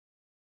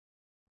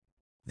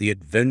The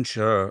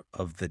Adventure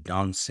of the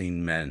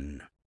Dancing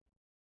Men.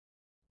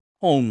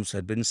 Holmes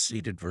had been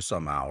seated for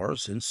some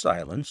hours in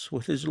silence,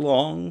 with his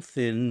long,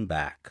 thin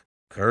back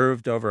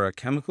curved over a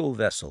chemical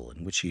vessel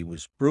in which he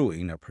was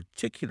brewing a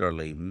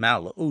particularly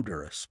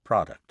malodorous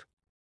product.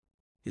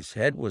 His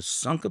head was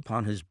sunk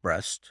upon his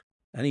breast,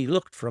 and he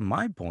looked, from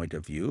my point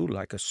of view,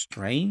 like a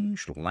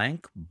strange,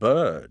 lank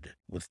bird,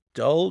 with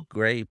dull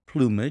gray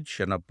plumage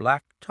and a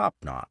black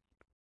topknot.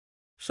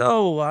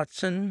 "So,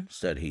 Watson,"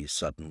 said he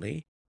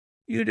suddenly,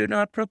 "you do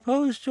not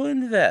propose to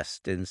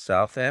invest in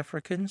South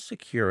African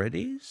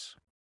securities?"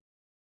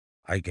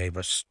 I gave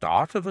a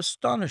start of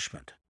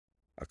astonishment.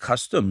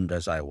 Accustomed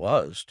as I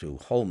was to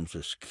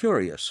Holmes's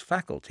curious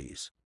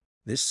faculties,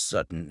 this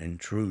sudden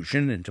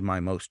intrusion into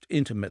my most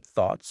intimate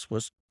thoughts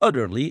was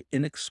utterly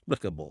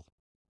inexplicable.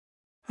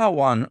 "How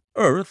on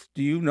earth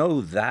do you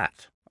know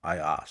that?" I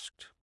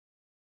asked.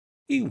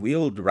 He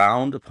wheeled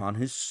round upon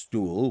his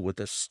stool with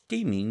a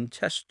steaming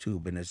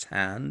test-tube in his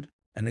hand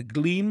and a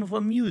gleam of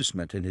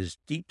amusement in his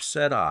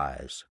deep-set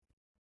eyes.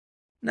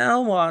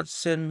 "Now,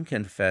 Watson,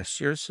 confess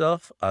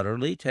yourself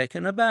utterly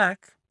taken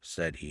aback,"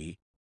 said he.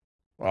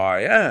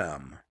 "I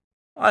am.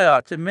 I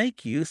ought to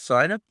make you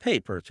sign a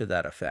paper to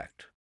that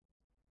effect."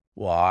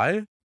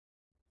 "Why?"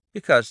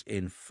 "Because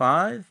in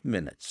 5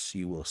 minutes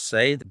you will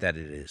say that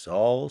it is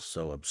all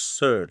so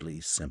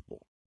absurdly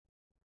simple."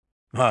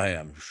 "I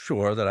am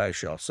sure that I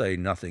shall say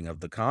nothing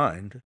of the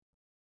kind."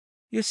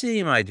 "You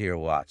see, my dear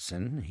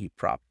Watson," he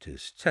propped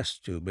his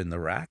test-tube in the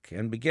rack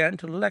and began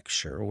to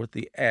lecture with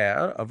the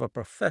air of a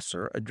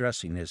professor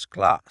addressing his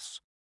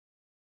class,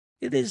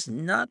 "it is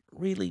not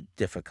really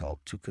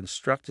difficult to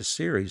construct a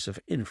series of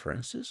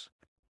inferences,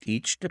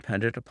 each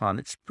dependent upon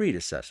its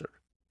predecessor,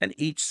 and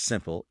each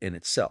simple in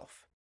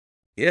itself.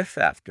 If,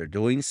 after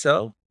doing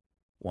so,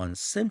 one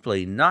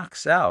simply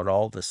knocks out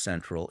all the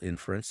central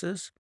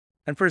inferences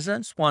and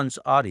presents one's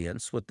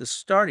audience with the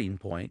starting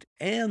point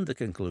and the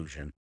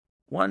conclusion,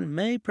 one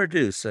may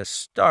produce a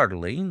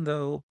startling,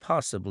 though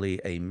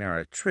possibly a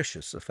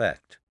meretricious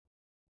effect.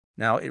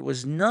 Now, it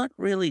was not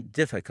really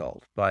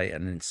difficult, by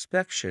an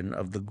inspection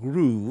of the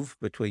groove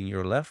between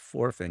your left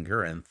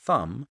forefinger and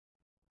thumb,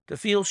 to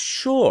feel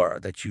sure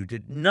that you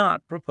did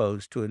not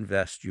propose to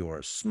invest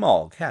your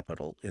small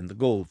capital in the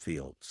gold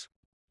fields."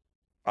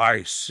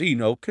 "I see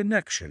no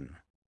connection."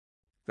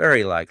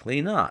 "Very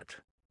likely not,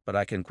 but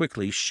I can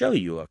quickly show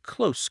you a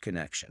close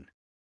connection.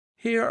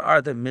 Here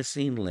are the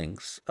missing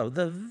links of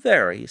the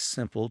very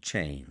simple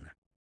chain.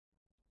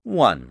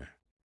 1.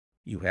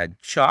 You had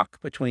chalk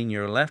between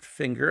your left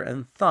finger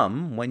and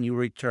thumb when you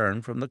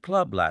returned from the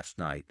club last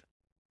night.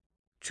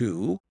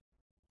 2.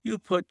 You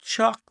put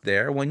chalk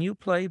there when you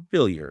play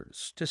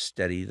billiards to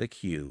steady the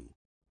cue.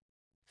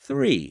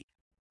 3.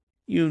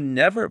 You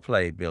never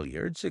play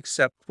billiards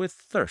except with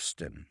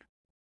Thurston.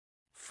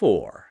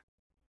 4.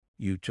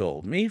 You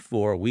told me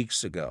 4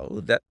 weeks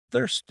ago that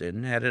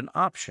Thurston had an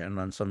option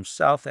on some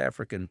South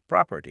African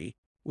property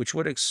which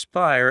would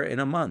expire in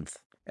a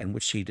month, and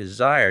which he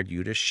desired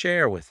you to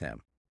share with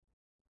him.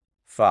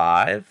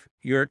 5.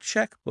 Your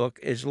checkbook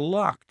is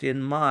locked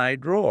in my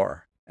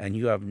drawer, and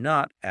you have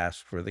not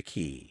asked for the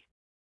key.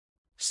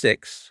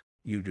 6.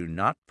 You do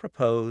not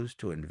propose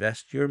to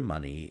invest your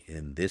money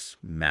in this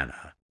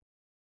manner."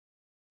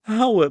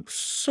 "How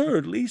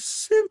absurdly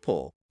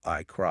simple!"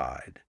 I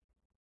cried.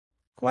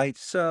 "Quite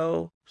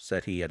so,"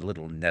 said he, a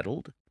little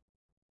nettled.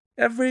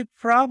 "Every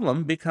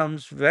problem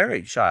becomes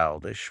very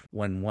childish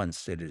when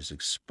once it is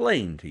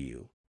explained to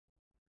you.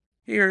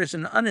 Here is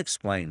an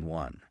unexplained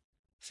one.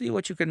 See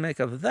what you can make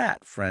of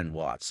that, friend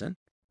Watson."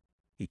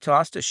 He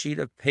tossed a sheet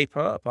of paper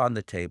upon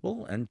the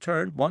table and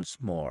turned once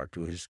more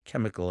to his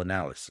chemical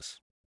analysis.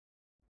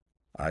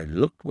 I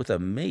looked with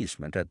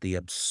amazement at the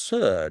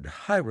absurd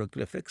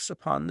hieroglyphics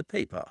upon the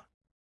paper.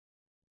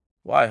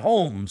 "Why,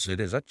 Holmes, it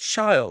is a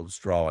child's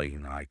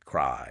drawing!" I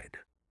cried.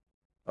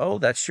 "Oh,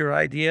 that's your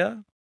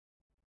idea?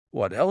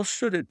 What else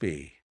should it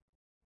be?"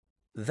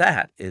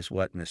 "That is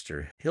what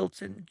Mr.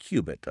 Hilton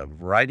Cubitt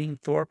of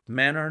Ridingthorpe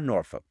Manor,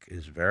 Norfolk,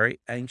 is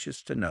very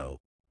anxious to know.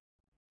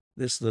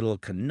 This little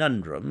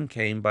conundrum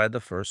came by the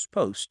first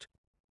post,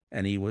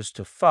 and he was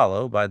to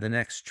follow by the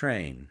next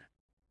train.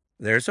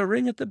 There's a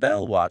ring at the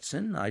bell,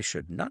 Watson. I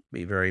should not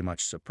be very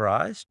much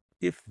surprised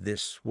if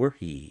this were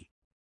he."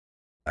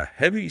 A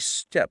heavy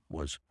step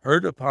was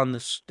heard upon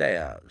the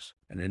stairs,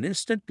 and an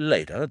instant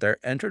later there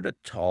entered a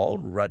tall,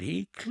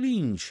 ruddy,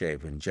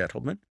 clean-shaven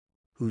gentleman,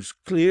 whose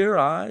clear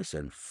eyes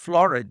and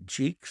florid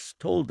cheeks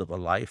told of a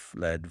life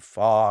led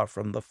far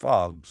from the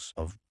fogs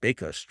of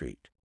Baker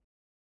Street.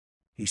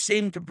 He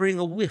seemed to bring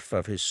a whiff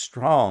of his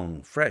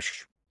strong,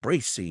 fresh,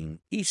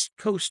 bracing East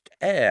Coast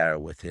air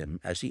with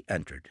him as he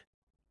entered.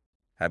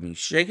 Having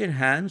shaken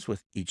hands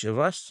with each of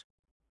us,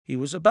 he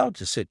was about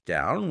to sit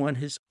down when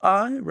his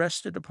eye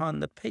rested upon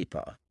the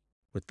paper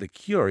with the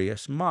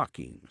curious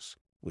markings,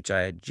 which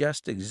I had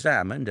just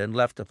examined and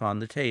left upon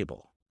the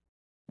table.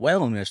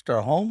 "Well,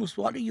 Mr. Holmes,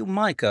 what do you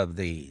make of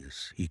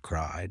these?" he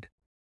cried.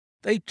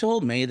 "They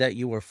told me that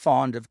you were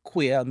fond of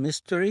queer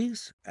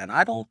mysteries, and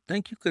I don't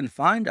think you can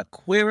find a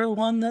queerer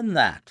one than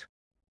that."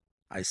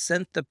 I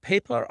sent the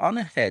paper on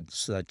ahead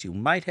so that you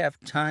might have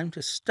time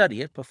to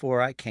study it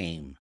before I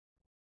came."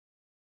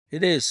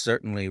 "It is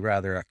certainly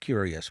rather a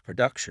curious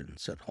production,"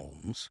 said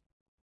Holmes.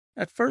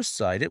 "At first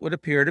sight it would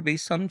appear to be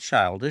some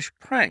childish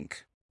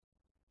prank.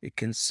 It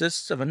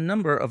consists of a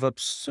number of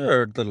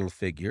absurd little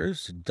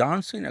figures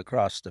dancing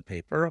across the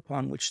paper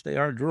upon which they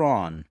are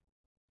drawn.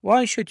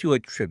 Why should you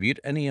attribute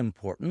any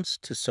importance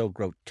to so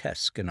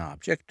grotesque an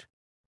object?"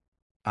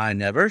 "I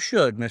never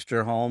should,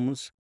 Mr.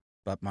 Holmes,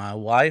 but my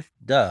wife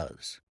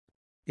does.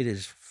 It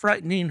is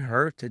frightening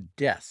her to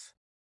death.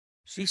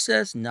 She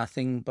says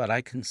nothing, but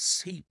I can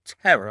see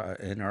terror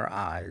in her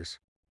eyes.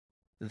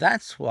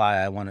 That's why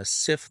I want to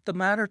sift the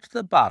matter to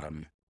the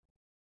bottom."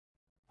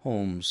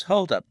 Holmes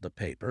held up the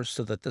paper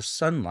so that the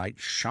sunlight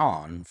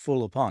shone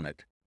full upon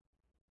it.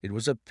 It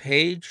was a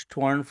page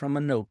torn from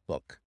a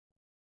notebook.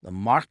 The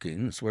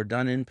markings were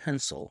done in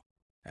pencil,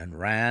 and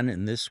ran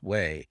in this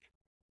way: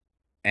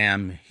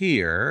 "Am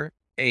here,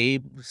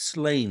 Abe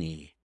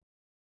Slaney."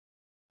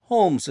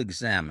 Holmes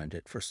examined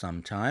it for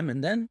some time,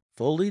 and then,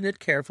 folding it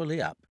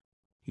carefully up,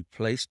 he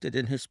placed it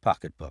in his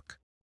pocketbook.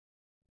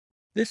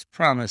 "This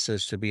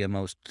promises to be a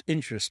most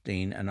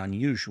interesting and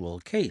unusual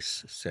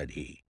case," said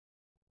he.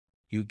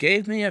 "You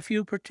gave me a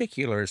few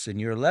particulars in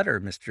your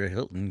letter, Mr.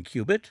 Hilton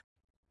Cubitt,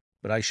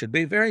 but I should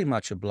be very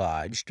much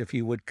obliged if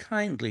you would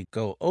kindly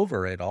go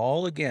over it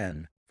all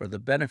again for the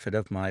benefit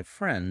of my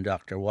friend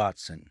Dr.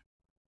 Watson."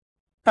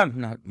 "I'm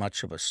not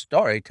much of a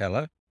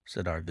story-teller,"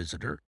 said our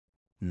visitor,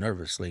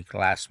 nervously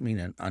clasping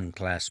and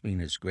unclasping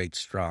his great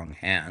strong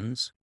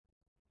hands.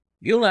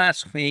 "You'll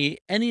ask me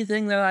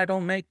anything that I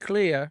don't make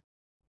clear.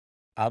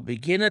 I'll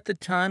begin at the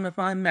time of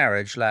my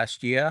marriage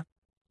last year,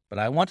 but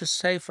I want to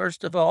say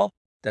first of all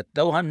that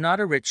though I'm not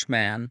a rich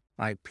man,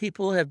 my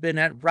people have been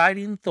at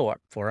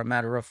Ridingthorpe for a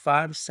matter of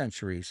 5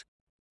 centuries,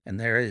 and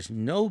there is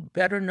no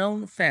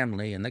better-known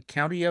family in the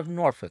county of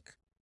Norfolk.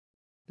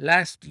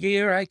 Last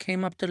year I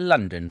came up to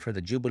London for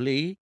the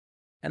Jubilee,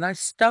 and I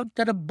stopped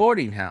at a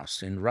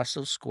boarding-house in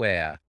Russell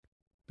Square,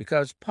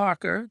 because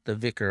Parker, the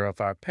vicar of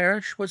our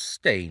parish, was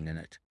staying in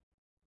it.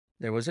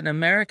 There was an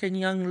American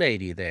young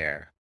lady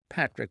there.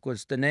 Patrick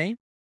was the name.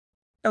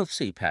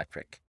 Elsie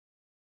Patrick.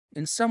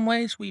 In some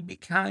ways we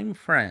became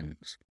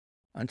friends,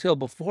 until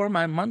before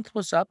my month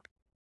was up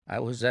I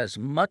was as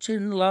much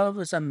in love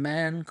as a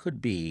man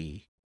could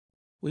be.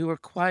 We were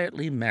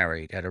quietly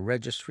married at a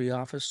registry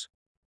office,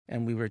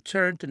 and we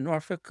returned to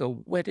Norfolk a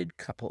wedded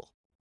couple.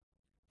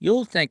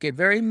 You'll think it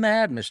very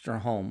mad,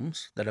 Mr.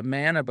 Holmes, that a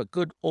man of a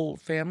good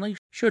old family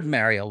should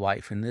marry a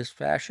wife in this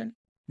fashion,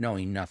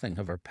 knowing nothing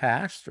of her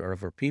past or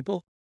of her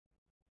people.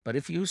 But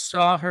if you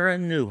saw her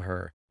and knew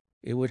her,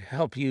 it would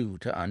help you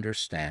to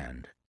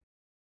understand.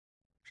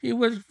 She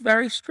was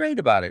very straight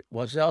about it,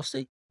 was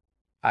Elsie.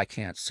 I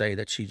can't say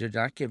that she did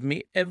not give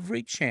me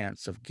every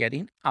chance of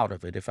getting out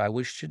of it if I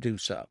wished to do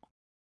so.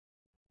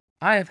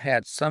 I have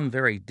had some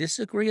very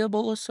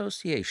disagreeable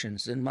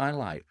associations in my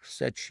life,"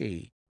 said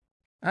she.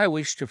 "I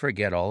wish to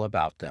forget all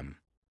about them.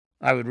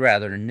 I would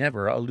rather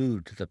never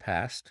allude to the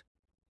past,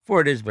 for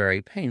it is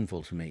very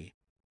painful to me.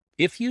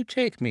 If you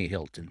take me,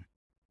 Hilton,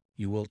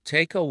 you will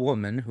take a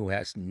woman who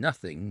has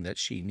nothing that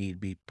she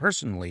need be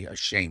personally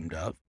ashamed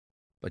of,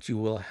 but you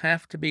will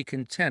have to be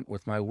content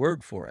with my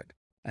word for it,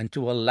 and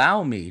to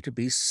allow me to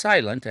be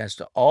silent as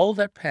to all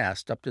that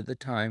passed up to the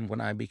time when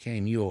I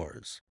became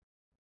yours.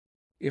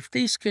 If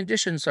these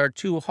conditions are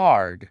too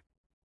hard,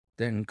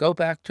 then go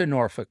back to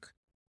Norfolk,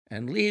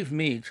 and leave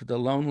me to the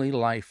lonely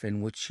life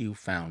in which you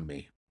found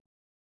me."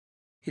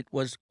 It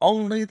was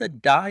only the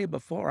day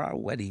before our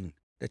wedding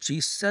that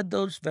she said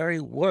those very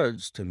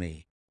words to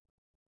me.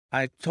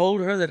 I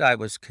told her that I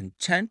was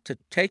content to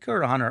take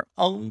her on her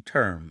own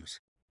terms,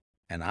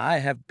 and I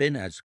have been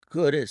as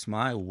good as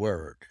my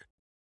word.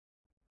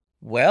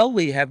 Well,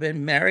 we have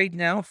been married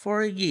now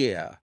for a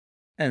year,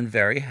 and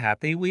very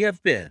happy we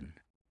have been.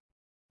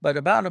 But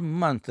about a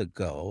month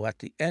ago, at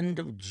the end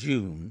of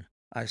June,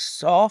 I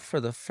saw for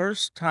the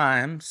first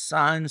time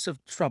signs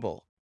of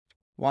trouble.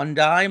 One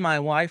day my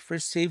wife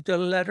received a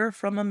letter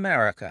from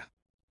America.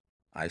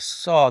 I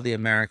saw the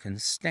American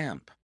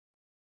stamp.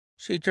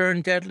 She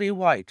turned deadly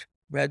white,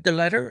 read the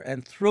letter,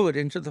 and threw it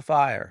into the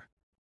fire.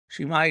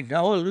 She made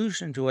no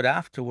allusion to it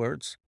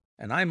afterwards,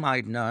 and I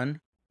made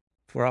none,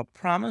 for a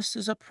promise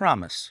is a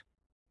promise.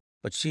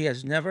 But she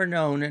has never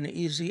known an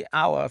easy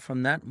hour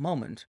from that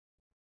moment.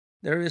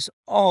 There is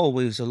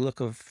always a look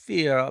of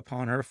fear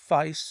upon her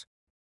face,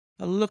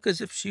 a look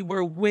as if she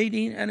were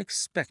waiting and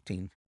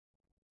expecting.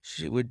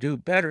 She would do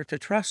better to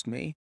trust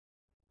me.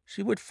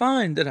 She would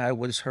find that I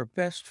was her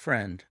best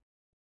friend.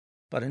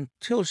 But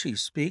until she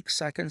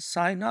speaks, I can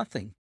say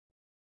nothing.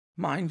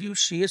 Mind you,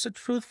 she is a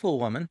truthful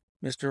woman,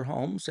 Mr.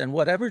 Holmes, and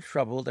whatever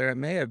trouble there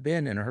may have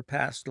been in her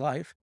past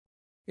life,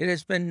 it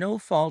has been no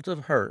fault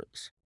of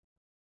hers.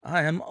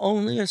 I am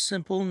only a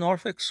simple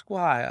Norfolk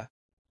squire,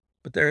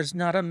 but there is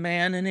not a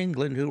man in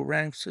England who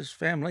ranks his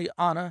family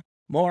honor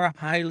more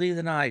highly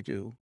than I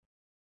do.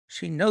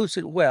 She knows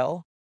it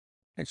well,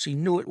 and she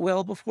knew it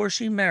well before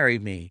she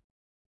married me.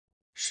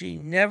 She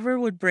never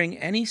would bring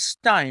any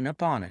stain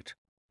upon it.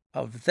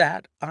 Of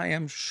that I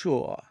am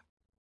sure.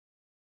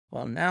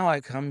 Well, now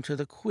I come to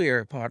the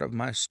queer part of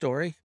my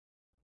story.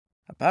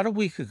 About a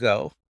week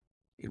ago,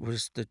 it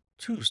was the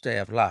Tuesday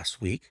of last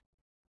week,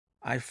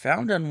 I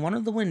found on one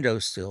of the window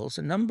sills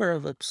a number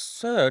of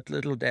absurd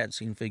little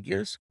dancing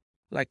figures,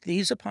 like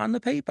these upon the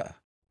paper.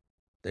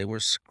 They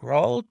were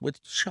scrawled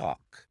with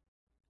chalk.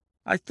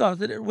 I thought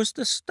that it was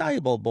the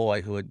stable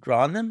boy who had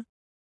drawn them,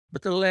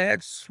 but the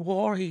lad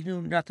swore he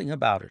knew nothing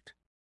about it.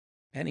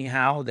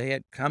 Anyhow, they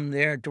had come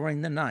there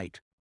during the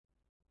night.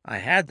 I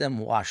had them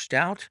washed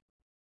out,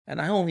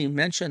 and I only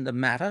mentioned the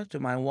matter to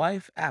my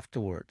wife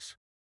afterwards.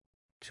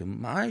 To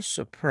my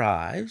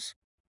surprise,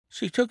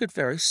 she took it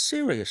very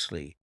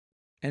seriously,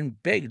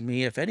 and begged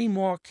me if any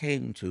more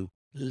came to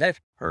let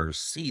her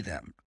see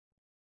them.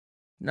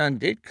 None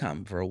did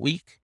come for a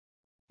week,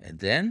 and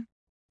then,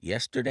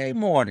 yesterday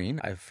morning,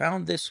 I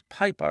found this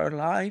piper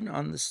lying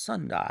on the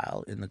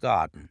sundial in the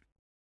garden.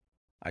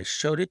 I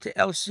showed it to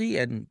Elsie,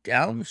 and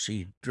down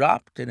she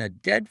dropped in a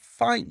dead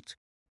faint.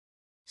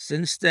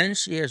 Since then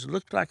she has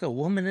looked like a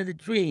woman in a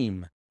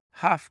dream,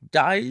 half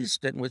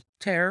dazed and with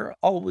terror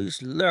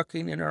always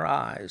lurking in her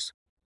eyes.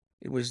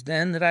 It was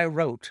then that I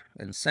wrote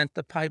and sent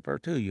the piper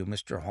to you,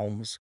 Mr.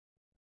 Holmes.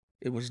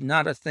 It was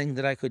not a thing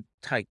that I could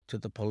take to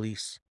the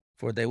police,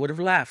 for they would have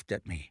laughed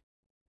at me.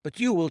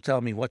 But you will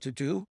tell me what to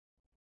do.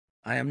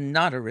 I am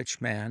not a rich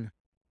man,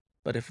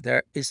 but if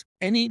there is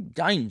any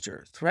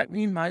danger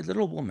threatening my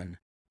little woman,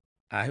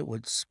 I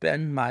would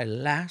spend my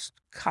last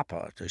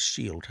copper to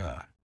shield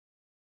her.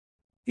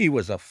 He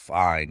was a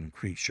fine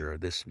creature,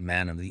 this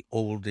man of the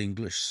old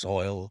English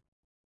soil,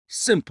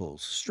 simple,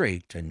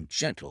 straight, and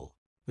gentle,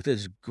 with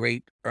his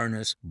great,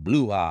 earnest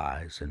blue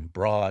eyes and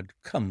broad,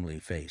 comely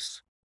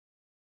face.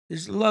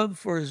 His love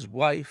for his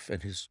wife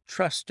and his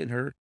trust in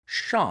her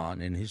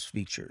shone in his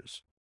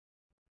features.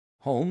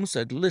 Holmes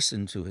had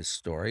listened to his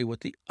story with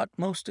the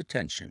utmost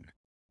attention,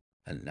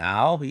 and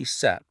now he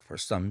sat for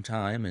some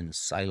time in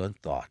silent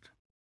thought.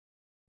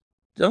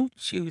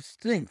 "Don't you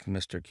think,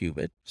 Mr.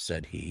 Cubitt,"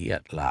 said he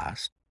at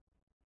last,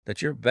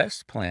 "that your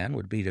best plan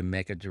would be to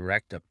make a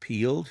direct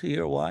appeal to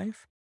your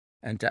wife,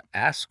 and to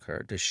ask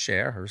her to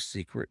share her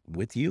secret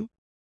with you?"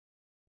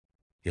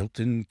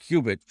 Hilton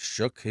Cubitt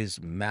shook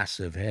his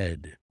massive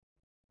head.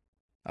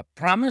 "A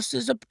promise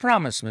is a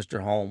promise,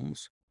 Mr.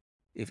 Holmes.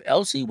 If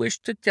Elsie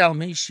wished to tell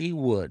me, she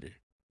would.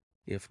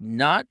 If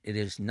not, it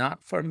is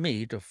not for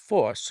me to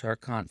force her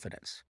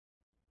confidence.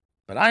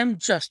 But I am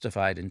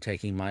justified in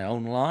taking my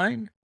own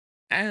line,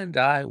 and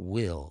I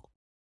will.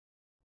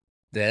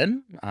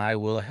 Then I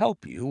will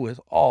help you with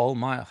all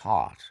my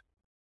heart.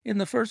 In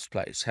the first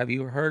place, have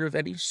you heard of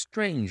any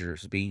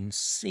strangers being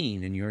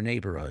seen in your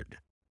neighborhood?"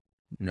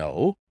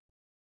 "No."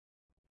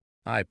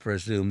 "I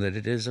presume that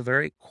it is a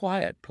very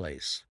quiet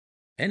place.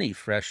 Any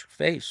fresh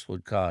face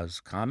would cause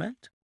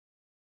comment?"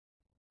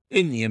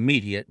 "In the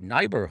immediate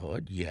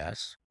neighborhood,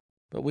 yes,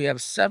 but we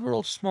have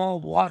several small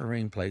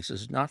watering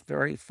places not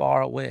very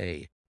far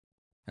away,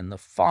 and the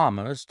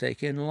farmers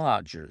take in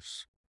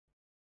lodgers.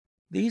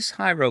 These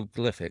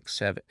hieroglyphics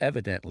have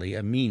evidently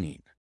a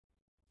meaning.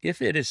 If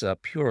it is a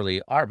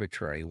purely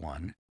arbitrary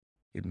one,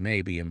 it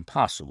may be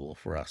impossible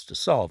for us to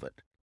solve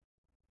it.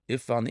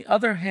 If, on the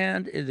other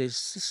hand, it is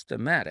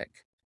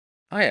systematic,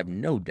 I have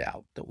no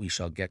doubt that we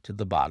shall get to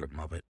the bottom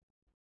of it.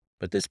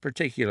 But this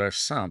particular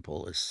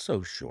sample is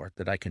so short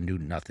that I can do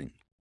nothing,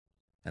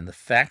 and the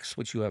facts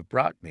which you have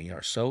brought me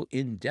are so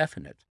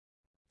indefinite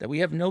that we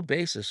have no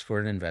basis for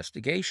an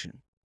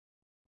investigation.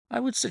 I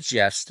would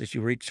suggest that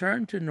you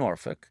return to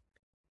Norfolk,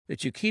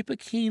 that you keep a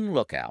keen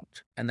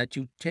lookout, and that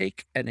you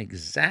take an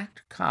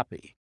exact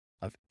copy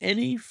of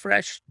any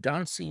fresh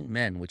dancing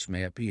men which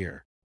may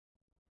appear.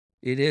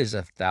 It is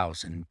a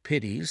thousand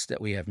pities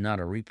that we have not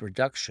a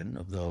reproduction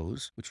of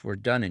those which were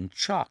done in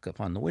chalk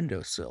upon the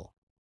window-sill.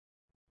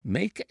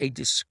 Make a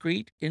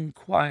discreet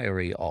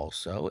inquiry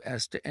also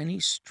as to any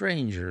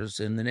strangers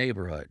in the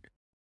neighborhood.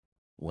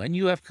 When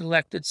you have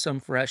collected some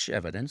fresh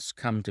evidence,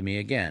 come to me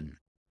again.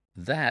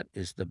 That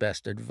is the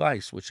best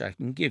advice which I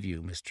can give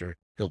you, Mr.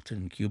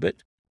 Hilton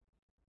Cubitt.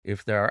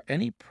 If there are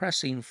any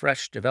pressing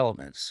fresh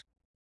developments,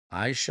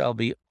 I shall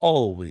be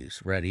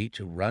always ready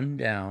to run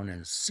down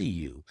and see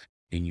you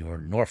in your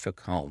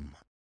Norfolk home."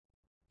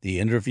 The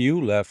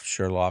interview left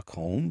Sherlock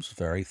Holmes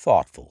very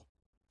thoughtful,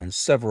 and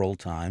several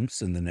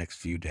times in the next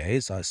few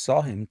days I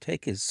saw him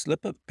take his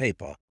slip of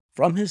paper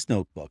from his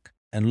notebook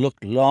and look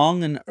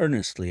long and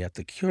earnestly at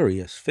the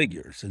curious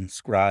figures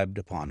inscribed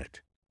upon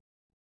it.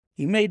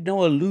 He made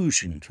no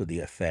allusion to the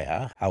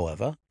affair,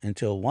 however,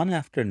 until one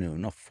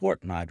afternoon a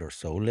fortnight or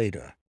so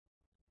later.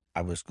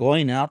 I was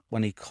going out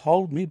when he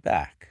called me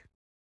back.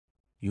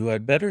 "You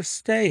had better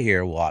stay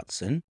here,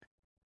 Watson."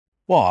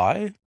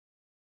 "Why?"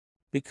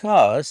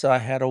 "Because I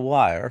had a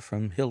wire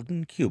from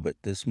Hilton Cubitt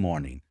this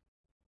morning.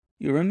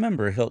 You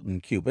remember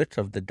Hilton Cubitt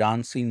of the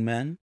dancing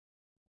men?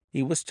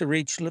 He was to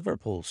reach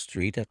Liverpool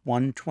Street at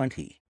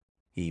 1:20.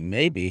 He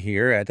may be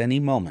here at any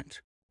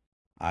moment.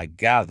 I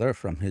gather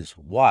from his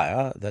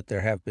wire that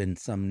there have been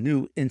some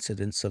new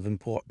incidents of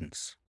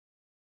importance."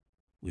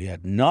 We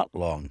had not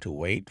long to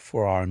wait,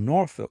 for our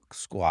Norfolk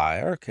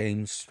squire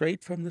came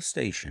straight from the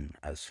station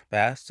as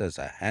fast as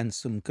a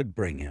hansom could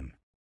bring him.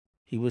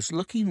 He was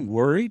looking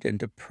worried and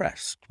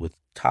depressed, with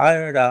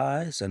tired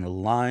eyes and a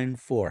lined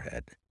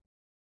forehead.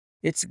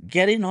 "It's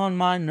getting on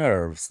my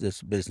nerves,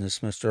 this business,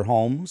 Mr.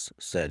 Holmes,"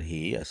 said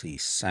he, as he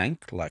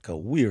sank like a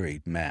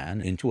wearied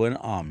man into an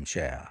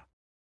armchair.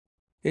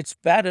 "It's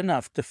bad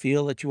enough to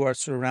feel that you are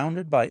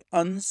surrounded by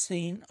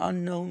unseen,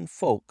 unknown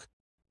folk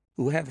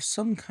who have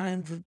some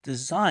kind of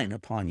design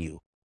upon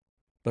you.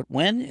 But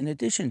when, in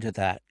addition to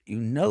that, you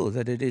know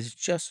that it is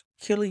just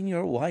killing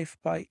your wife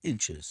by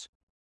inches,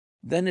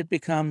 then it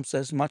becomes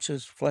as much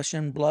as flesh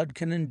and blood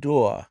can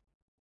endure.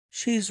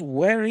 She's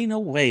wearing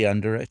away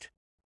under it,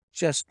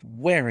 just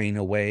wearing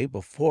away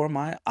before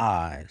my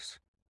eyes."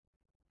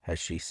 "Has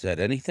she said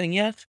anything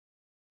yet?"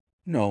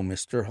 "No,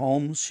 Mr.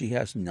 Holmes, she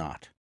has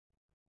not.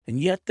 And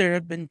yet there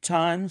have been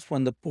times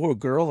when the poor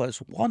girl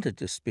has wanted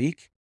to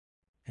speak,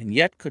 and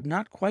yet could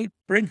not quite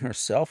bring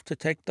herself to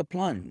take the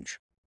plunge.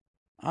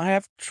 I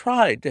have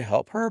tried to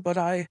help her, but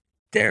I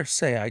dare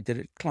say I did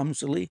it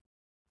clumsily,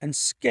 and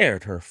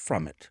scared her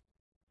from it.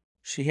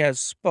 She has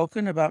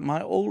spoken about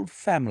my old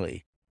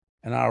family,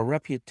 and our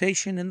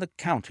reputation in the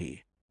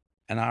county,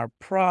 and our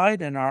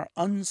pride and our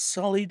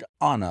unsullied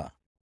honor,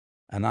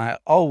 and I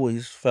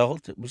always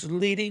felt it was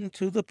leading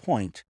to the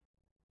point,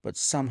 but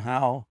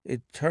somehow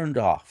it turned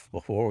off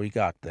before we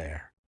got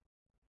there.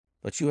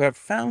 But you have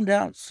found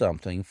out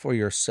something for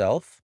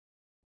yourself."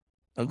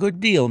 "A good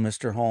deal,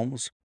 Mr.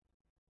 Holmes.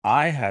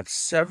 I have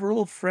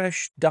several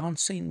fresh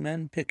dancing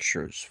men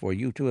pictures for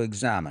you to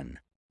examine,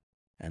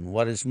 and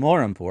what is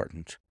more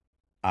important,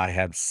 I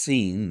have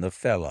seen the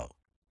fellow."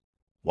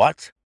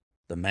 "What?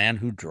 The man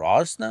who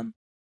draws them?"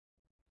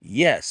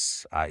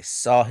 "Yes, I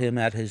saw him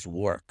at his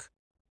work.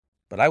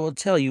 But I will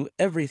tell you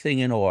everything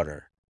in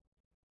order.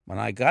 When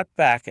I got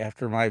back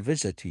after my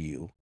visit to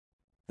you,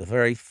 the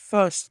very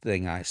first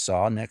thing I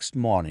saw next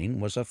morning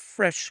was a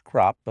fresh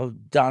crop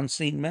of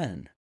dancing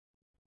men.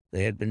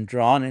 They had been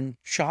drawn in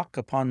chalk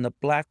upon the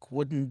black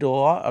wooden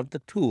door of the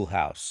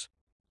tool-house,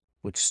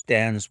 which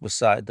stands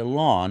beside the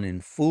lawn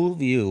in full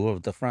view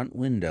of the front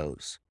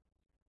windows.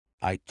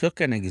 I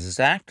took an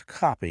exact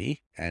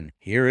copy, and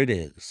here it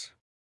is."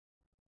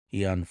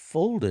 He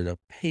unfolded a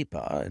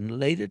paper and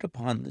laid it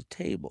upon the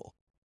table.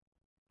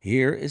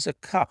 "Here is a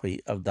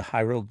copy of the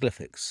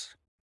hieroglyphics.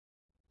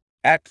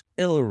 'At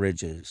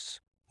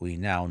Ilridge's,' we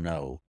now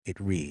know it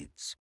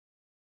reads."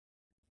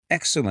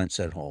 "Excellent,"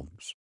 said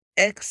Holmes.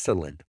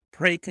 "Excellent.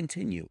 Pray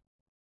continue."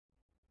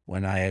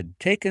 "When I had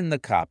taken the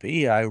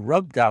copy, I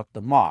rubbed out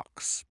the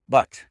marks,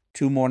 but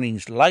 2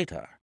 mornings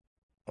later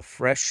a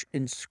fresh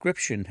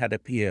inscription had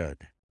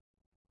appeared.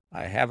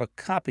 I have a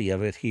copy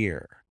of it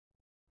here.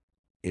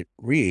 It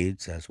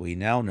reads, as we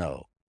now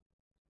know,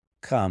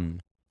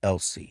 'Come,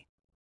 Elsie.'"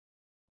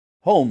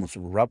 Holmes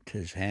rubbed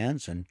his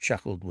hands and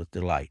chuckled with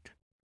delight.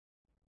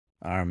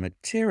 "Our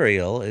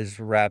material is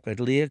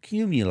rapidly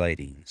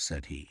accumulating,"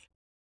 said he.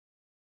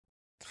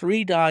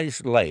 3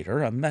 days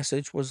later, a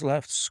message was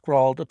left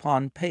scrawled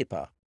upon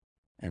paper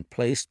and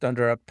placed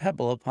under a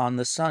pebble upon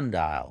the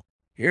sundial.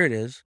 Here it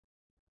is.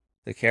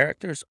 The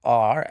characters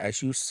are,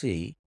 as you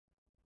see,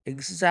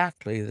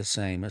 exactly the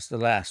same as the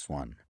last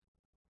one.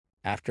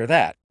 After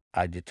that,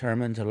 I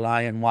determined to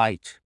lie in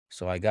wait,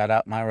 so I got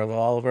out my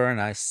revolver and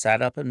I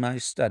sat up in my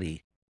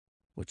study,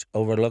 which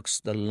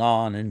overlooks the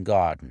lawn and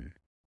garden.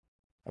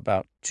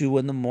 About 2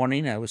 in the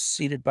morning I was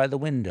seated by the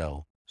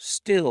window,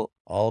 still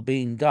all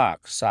being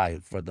dark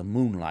save for the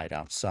moonlight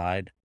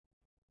outside,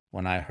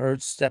 when I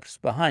heard steps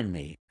behind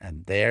me,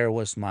 and there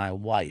was my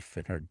wife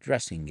in her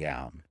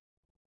dressing-gown.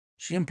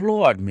 She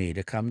implored me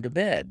to come to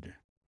bed.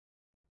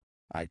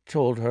 I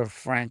told her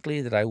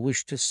frankly that I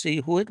wished to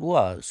see who it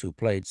was who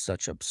played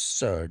such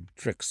absurd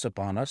tricks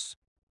upon us.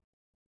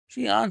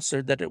 She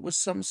answered that it was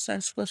some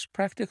senseless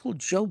practical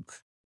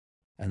joke,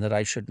 and that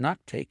I should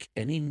not take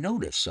any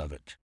notice of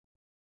it.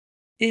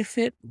 "If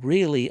it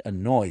really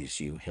annoys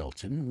you,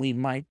 Hilton, we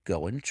might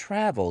go and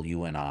travel,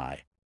 you and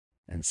I,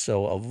 and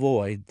so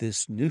avoid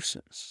this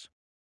nuisance."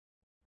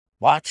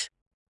 "What?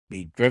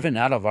 Be driven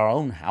out of our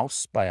own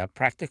house by a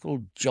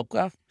practical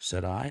joker?"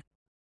 said I.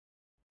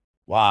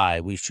 "Why,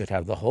 we should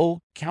have the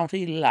whole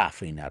county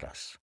laughing at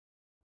us."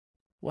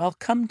 "Well,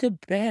 come to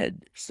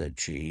bed," said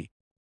she,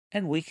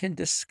 "and we can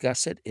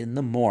discuss it in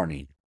the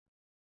morning."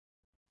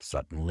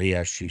 Suddenly,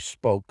 as she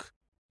spoke,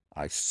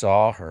 I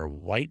saw her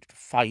white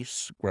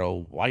face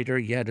grow whiter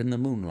yet in the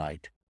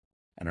moonlight,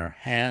 and her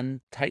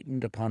hand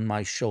tightened upon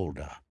my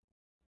shoulder.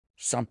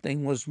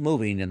 Something was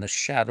moving in the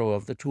shadow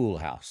of the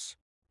tool-house.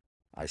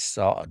 I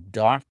saw a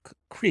dark,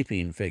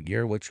 creeping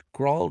figure which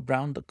crawled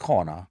round the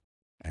corner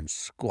and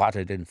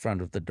squatted in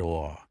front of the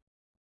door.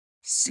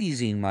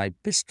 Seizing my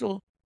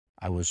pistol,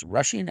 I was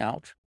rushing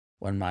out,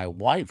 when my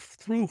wife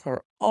threw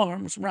her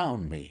arms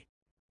round me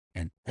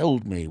and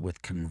held me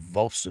with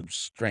convulsive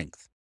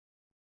strength.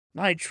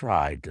 I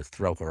tried to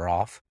throw her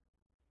off,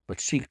 but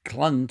she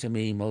clung to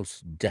me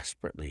most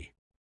desperately.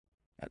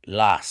 At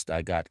last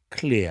I got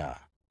clear,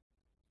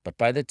 But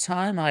by the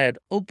time I had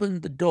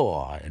opened the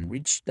door and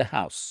reached the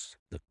house,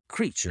 the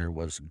creature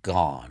was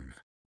gone.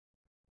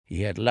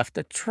 He had left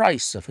a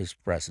trace of his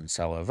presence,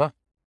 however,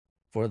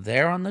 for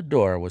there on the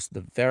door was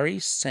the very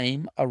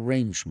same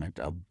arrangement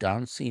of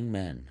dancing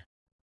men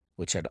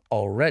which had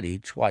already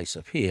twice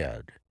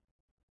appeared,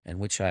 and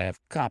which I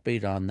have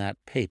copied on that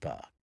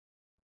paper.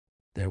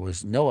 There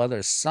was no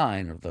other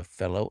sign of the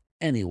fellow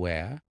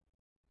anywhere,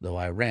 though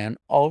I ran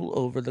all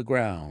over the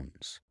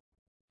grounds.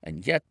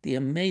 And yet the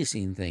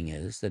amazing thing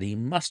is that he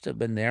must have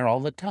been there all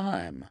the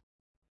time,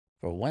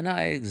 for when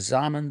I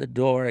examined the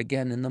door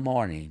again in the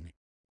morning,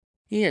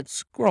 he had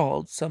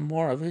scrawled some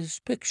more of his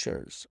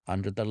pictures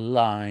under the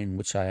line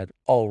which I had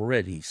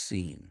already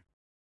seen.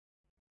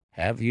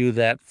 Have you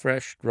that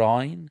fresh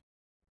drawing?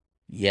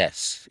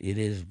 Yes, it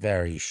is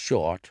very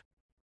short,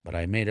 but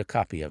I made a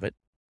copy of it,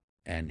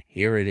 and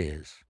here it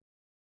is."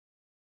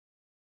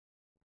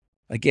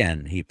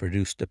 Again he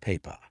produced a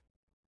paper.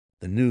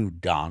 The new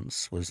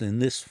dance was in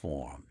this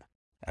form,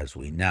 as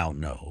we now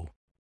know: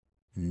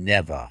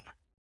 "Never."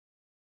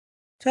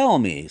 "Tell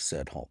me,"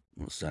 said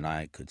Holmes, and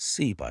I could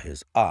see by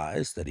his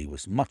eyes that he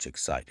was much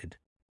excited,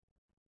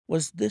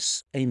 "was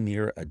this a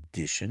mere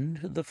addition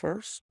to the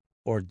first,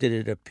 or did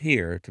it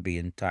appear to be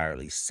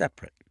entirely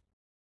separate?"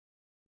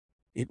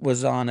 "It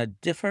was on a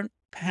different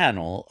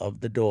panel of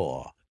the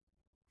door."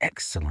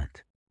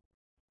 "Excellent.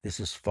 This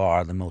is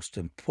far the most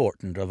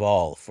important of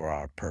all for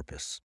our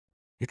purpose.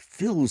 It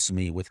fills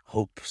me with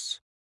hopes.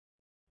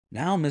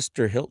 Now,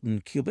 Mr.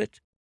 Hilton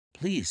Cubitt,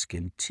 please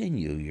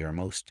continue your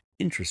most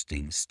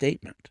interesting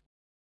statement."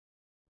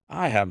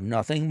 "I have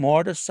nothing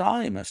more to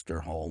say,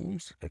 Mr.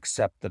 Holmes,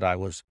 except that I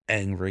was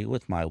angry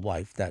with my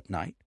wife that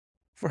night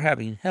for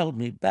having held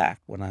me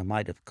back when I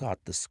might have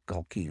caught the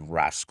skulking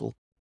rascal.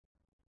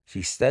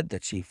 She said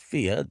that she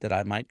feared that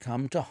I might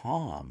come to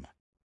harm.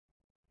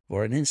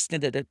 For an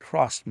instant it had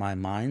crossed my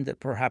mind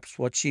that perhaps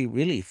what she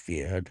really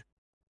feared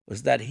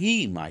was that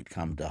he might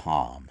come to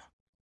harm,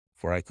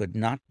 for I could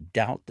not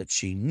doubt that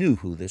she knew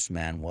who this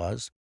man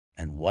was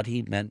and what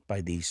he meant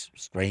by these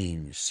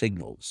strange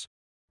signals.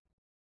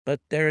 But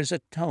there is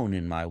a tone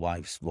in my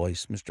wife's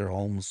voice, Mr.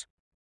 Holmes,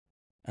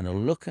 and a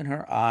look in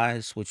her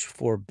eyes which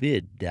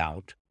forbid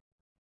doubt,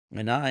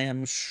 and I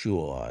am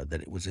sure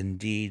that it was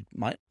indeed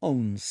my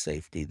own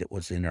safety that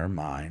was in her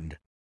mind.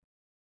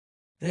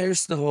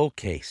 There's the whole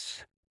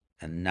case,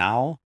 and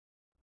now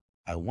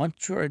I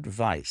want your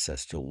advice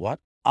as to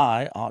what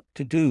I ought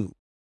to do.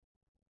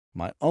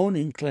 My own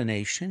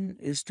inclination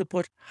is to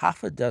put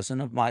half a dozen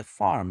of my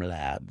farm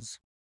lads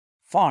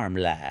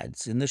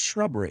in the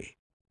shrubbery,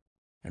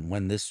 and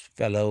when this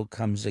fellow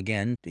comes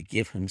again, to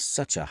give him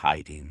such a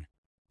hiding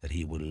that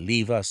he will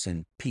leave us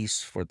in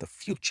peace for the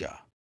future."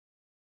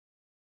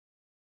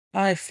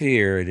 "I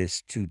fear it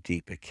is too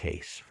deep a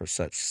case for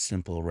such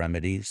simple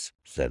remedies,"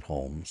 said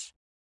Holmes.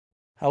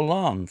 "How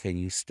long can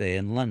you stay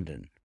in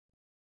London?"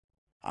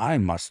 "I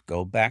must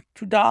go back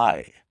to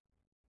die.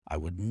 I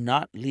would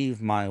not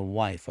leave my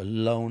wife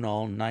alone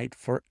all night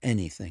for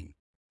anything.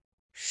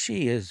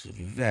 She is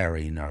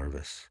very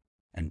nervous,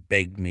 and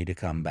begged me to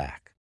come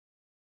back."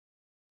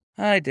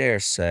 "I dare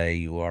say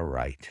you are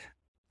right,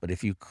 but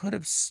if you could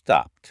have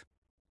stopped,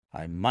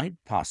 I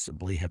might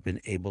possibly have been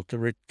able to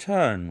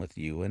return with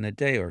you in a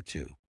day or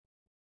two.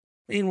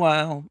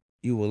 Meanwhile,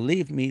 you will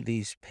leave me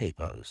these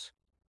papers,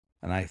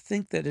 and I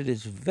think that it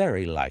is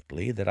very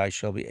likely that I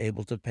shall be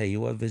able to pay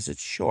you a visit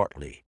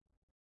shortly,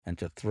 and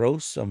to throw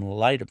some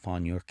light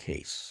upon your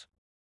case."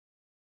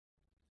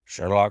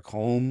 Sherlock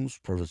Holmes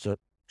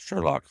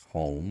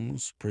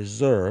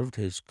preserved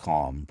his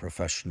calm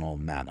professional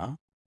manner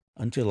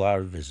until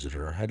our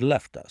visitor had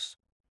left us,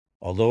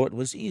 although it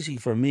was easy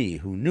for me,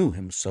 who knew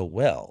him so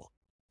well,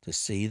 to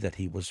see that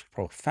he was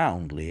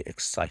profoundly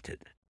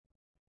excited.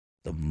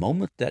 The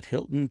moment that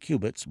Hilton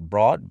Cubitt's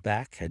broad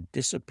back had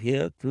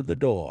disappeared through the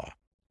door,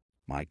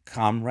 my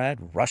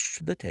comrade rushed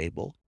to the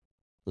table,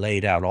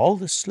 laid out all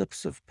the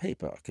slips of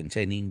paper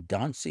containing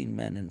dancing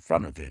men in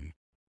front of him,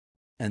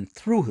 and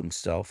threw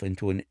himself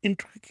into an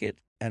intricate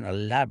and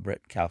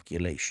elaborate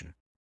calculation.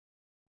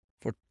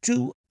 For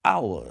 2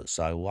 hours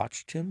I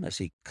watched him as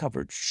he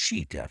covered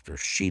sheet after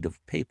sheet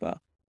of paper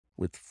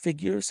with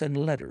figures and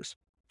letters,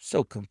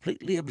 so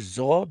completely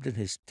absorbed in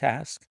his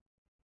task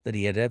that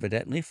he had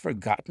evidently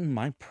forgotten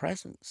my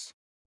presence.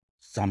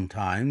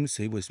 Sometimes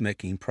he was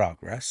making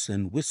progress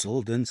and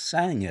whistled and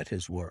sang at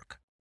his work.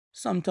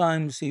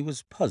 Sometimes he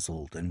was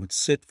puzzled and would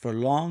sit for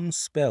long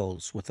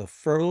spells with a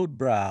furrowed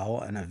brow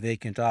and a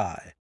vacant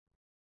eye.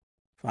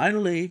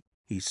 Finally,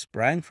 he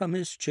sprang from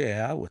his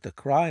chair with a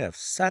cry of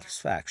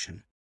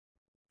satisfaction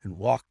and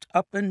walked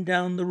up and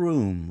down the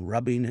room,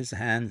 rubbing his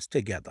hands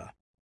together.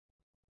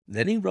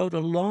 Then he wrote a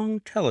long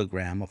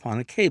telegram upon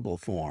a cable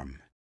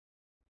form.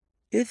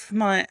 "If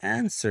my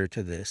answer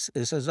to this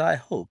is as I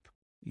hope,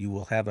 you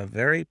will have a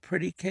very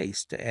pretty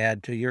case to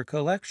add to your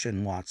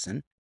collection,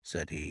 Watson,"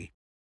 said he.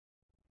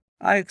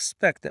 "I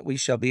expect that we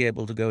shall be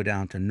able to go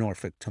down to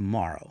Norfolk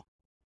tomorrow,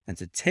 and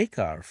to take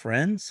our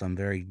friend some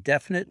very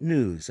definite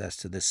news as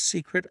to the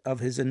secret of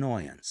his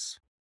annoyance."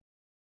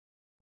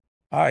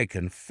 I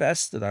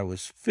confess that I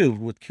was filled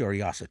with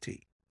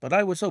curiosity, but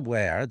I was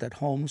aware that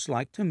Holmes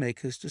liked to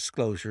make his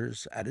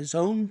disclosures at his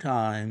own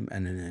time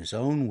and in his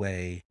own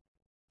way,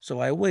 so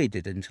I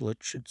waited until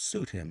it should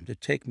suit him to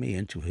take me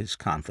into his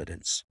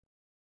confidence.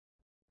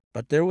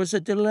 But there was a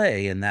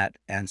delay in that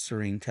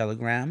answering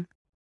telegram,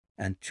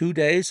 and 2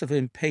 days of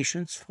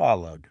impatience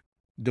followed,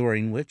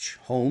 during which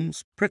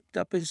Holmes pricked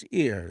up his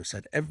ears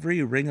at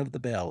every ring of the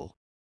bell.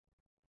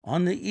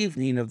 On the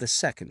evening of the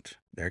second,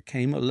 there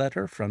came a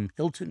letter from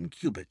Hilton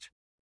Cubitt.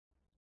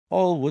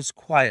 All was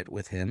quiet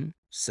with him,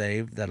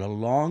 save that a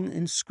long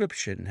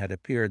inscription had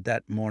appeared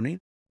that morning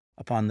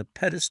upon the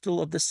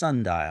pedestal of the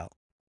sundial.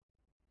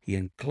 He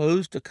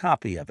enclosed a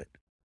copy of it,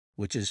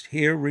 which is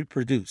here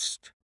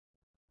reproduced.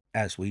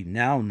 As we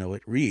now know,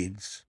 it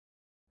reads,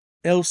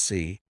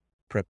 "Elsie,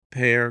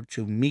 prepare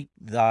to meet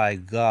thy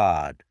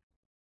God."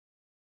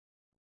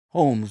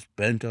 Holmes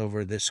bent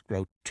over this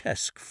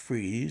grotesque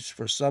frieze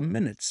for some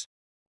minutes,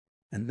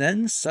 and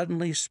then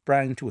suddenly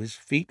sprang to his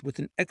feet with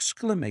an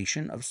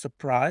exclamation of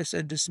surprise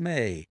and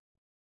dismay.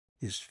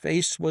 His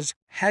face was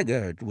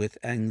haggard with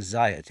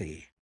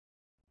anxiety.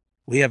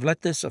 "We have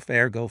let this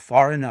affair go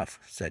far enough,"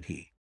 said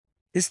he.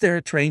 "Is there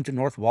a train to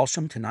North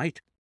Walsham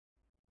tonight?"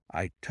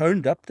 I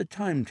turned up the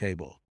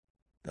timetable.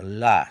 The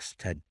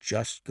last had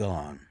just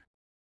gone.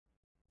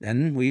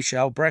 "Then we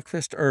shall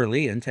breakfast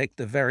early and take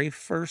the very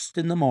first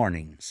in the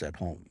morning," said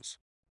Holmes.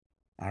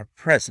 "Our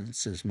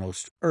presence is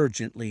most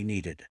urgently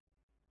needed.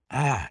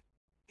 Ah,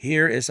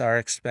 here is our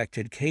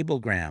expected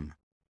cablegram.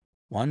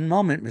 One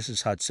moment,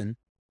 Mrs. Hudson.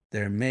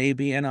 There may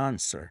be an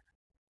answer."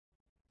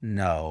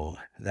 "No,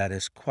 that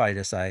is quite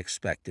as I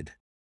expected.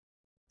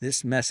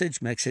 This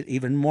message makes it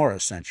even more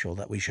essential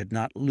that we should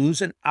not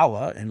lose an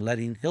hour in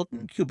letting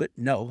Hilton Cubitt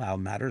know how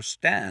matters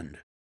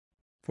stand,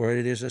 for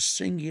it is a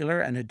singular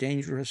and a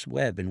dangerous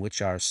web in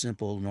which our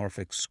simple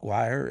Norfolk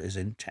squire is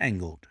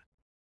entangled."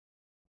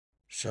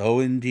 So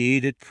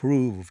indeed it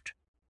proved,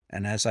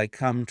 and as I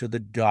come to the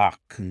dark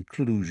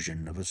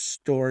conclusion of a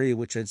story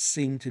which had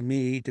seemed to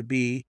me to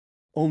be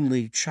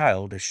only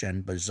childish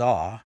and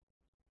bizarre,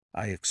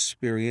 I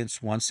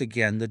experience once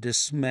again the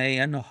dismay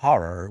and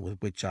horror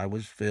with which I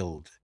was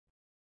filled.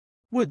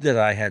 Would that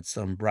I had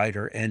some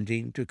brighter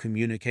ending to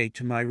communicate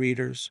to my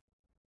readers,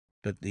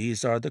 but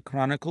these are the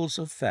chronicles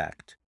of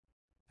fact,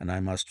 and I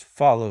must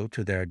follow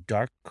to their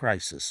dark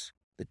crisis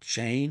the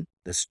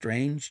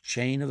strange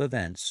chain of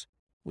events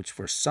which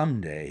for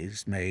some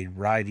days made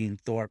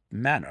Ridingthorpe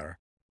Manor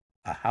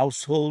a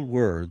household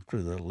word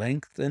through the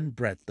length and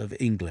breadth of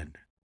England.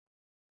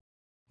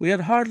 We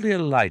had hardly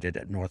alighted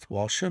at North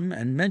Walsham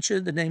and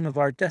mentioned the name of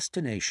our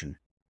destination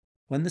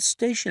when the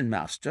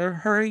station-master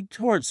hurried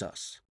towards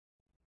us.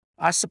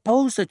 "I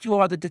suppose that you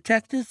are the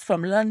detective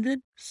from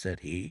London?" said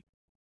he.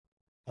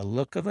 A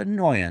look of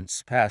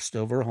annoyance passed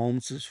over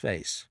Holmes's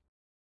face.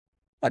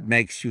 "What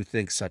makes you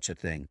think such a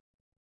thing?"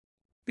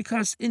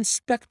 "Because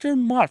Inspector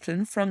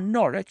Martin from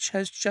Norwich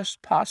has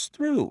just passed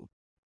through.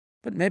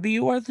 But maybe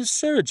you are the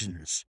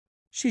surgeons.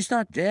 She's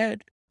not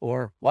dead,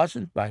 or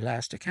wasn't by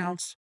last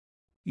accounts.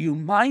 You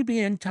might be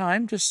in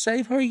time to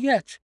save her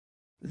yet,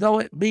 though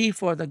it be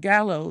for the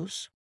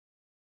gallows."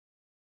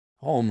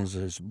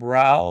 Holmes's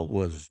brow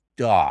was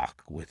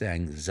dark with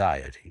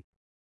anxiety.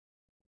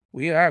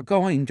 "We are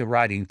going to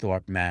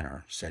Ridingthorpe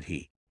Manor," said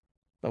he,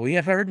 "but we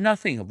have heard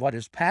nothing of what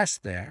has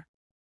passed there."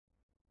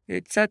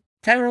 "It's a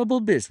terrible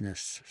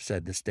business,"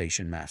 said the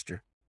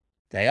station-master.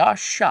 "They are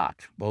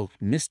shot, both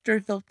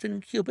Mr.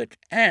 Hilton Cubitt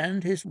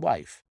and his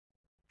wife.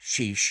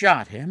 She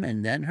shot him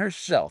and then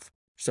herself,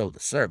 so the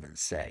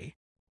servants say.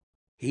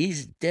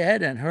 He's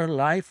dead, and her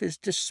life is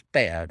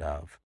despaired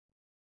of.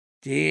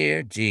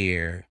 Dear,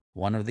 dear,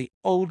 one of the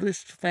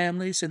oldest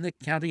families in the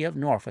county of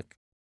Norfolk,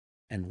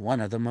 and one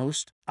of the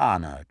most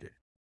honored."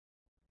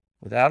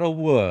 Without a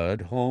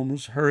word,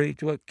 Holmes hurried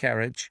to a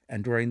carriage,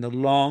 and during the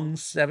long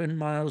 7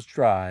 miles'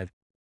 drive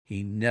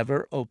he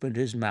never opened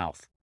his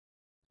mouth.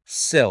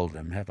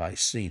 Seldom have I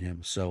seen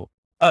him so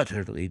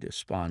utterly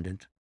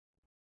despondent.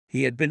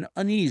 He had been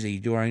uneasy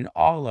during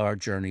all our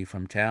journey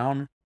from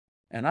town,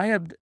 and I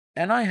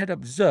had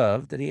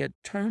observed that he had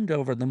turned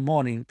over the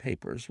morning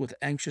papers with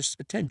anxious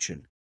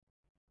attention.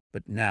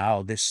 But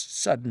now this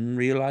sudden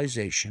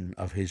realization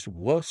of his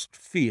worst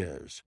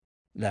fears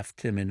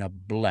left him in a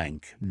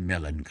blank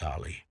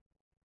melancholy.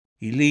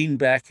 He leaned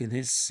back in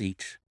his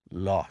seat,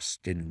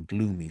 lost in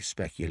gloomy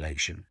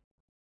speculation.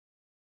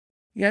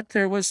 Yet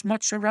there was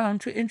much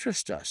around to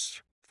interest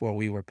us, for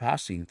we were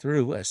passing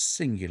through as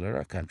singular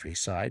a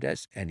countryside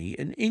as any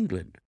in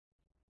England,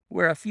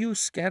 where a few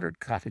scattered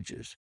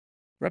cottages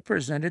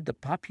represented the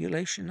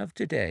population of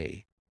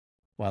today,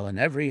 while on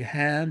every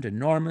hand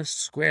enormous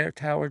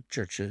square-towered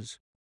churches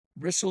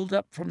bristled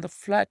up from the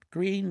flat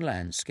green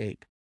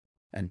landscape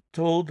and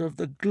told of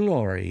the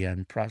glory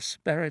and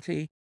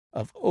prosperity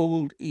of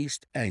old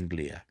East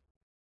Anglia.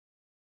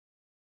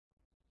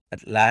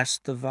 At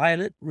last the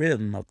violet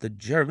rim of the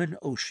German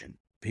Ocean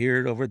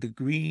peered over the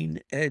green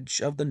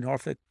edge of the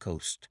Norfolk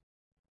coast,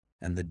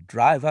 and the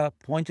driver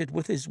pointed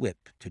with his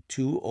whip to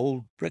two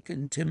old brick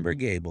and timber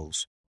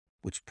gables,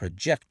 which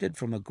projected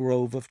from a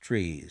grove of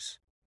trees.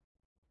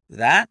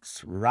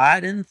 "That's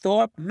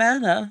Ridenthorpe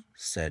Manor,"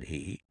 said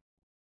he.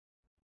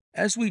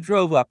 As we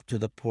drove up to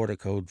the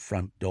porticoed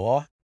front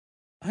door,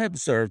 I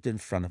observed in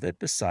front of it,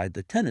 beside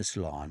the tennis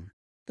lawn,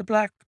 the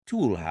black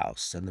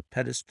tool-house and the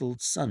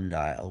pedestaled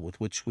sundial with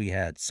which we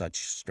had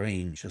such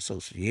strange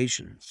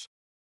associations.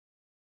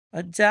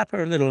 A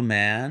dapper little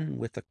man,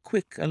 with a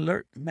quick,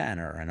 alert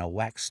manner and a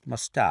waxed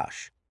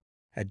moustache,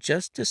 had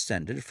just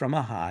descended from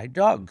a high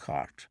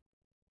dog-cart.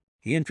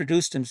 He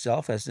introduced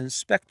himself as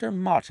Inspector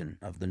Martin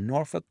of the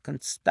Norfolk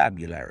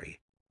Constabulary,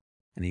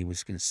 and he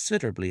was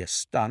considerably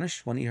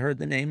astonished when he heard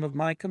the name of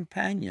my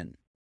companion.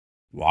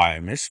 "Why,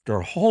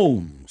 Mr.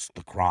 Holmes,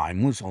 the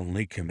crime was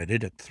only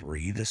committed at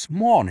 3 this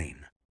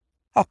morning.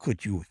 How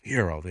could you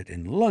hear of it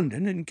in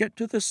London and get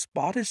to the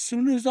spot as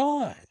soon as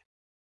I?"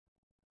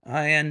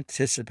 "I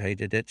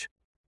anticipated it.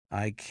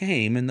 I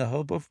came in the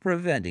hope of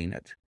preventing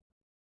it."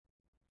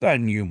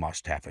 "Then you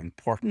must have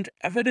important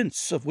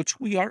evidence of which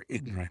we are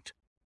ignorant,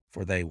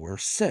 for they were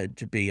said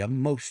to be a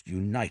most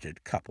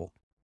united couple."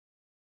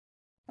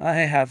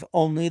 "I have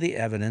only the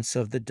evidence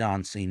of the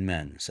dancing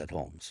men," said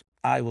Holmes.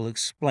 "I will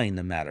explain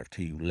the matter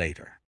to you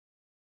later.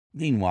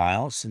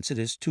 Meanwhile, since it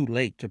is too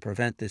late to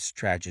prevent this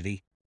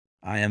tragedy,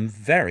 I am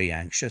very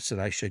anxious that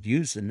I should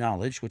use the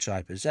knowledge which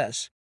I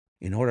possess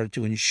in order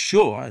to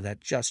ensure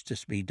that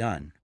justice be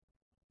done.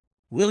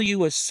 Will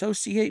you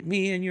associate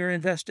me in your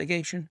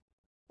investigation,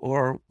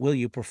 or will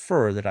you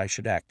prefer that I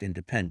should act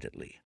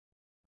independently?"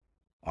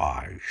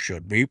 "I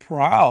should be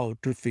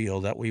proud to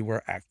feel that we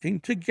were acting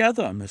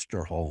together,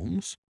 Mr.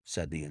 Holmes,"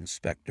 said the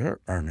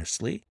inspector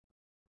earnestly.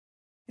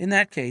 "In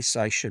that case,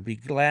 I should be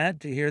glad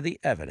to hear the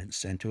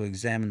evidence and to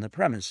examine the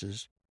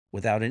premises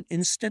without an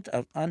instant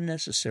of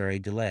unnecessary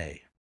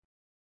delay."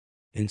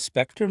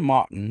 Inspector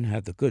Martin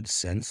had the good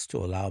sense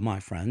to allow my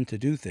friend to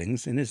do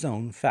things in his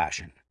own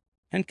fashion,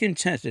 and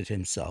contented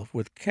himself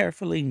with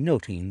carefully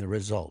noting the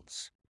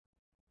results.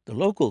 The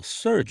local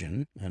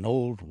surgeon, an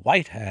old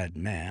white-haired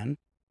man,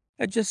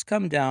 had just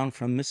come down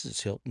from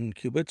Mrs. Hilton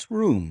Cubit's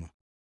room,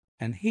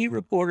 and he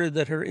reported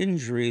that her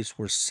injuries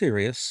were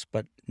serious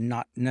but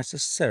not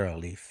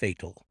necessarily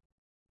fatal.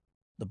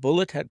 The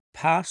bullet had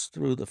passed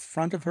through the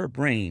front of her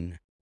brain,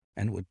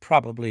 and would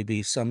probably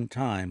be some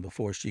time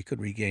before she could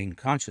regain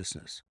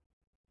consciousness.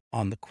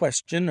 On the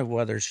question of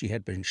whether she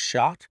had been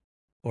shot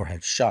or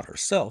had shot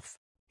herself,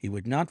 he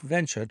would not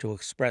venture to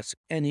express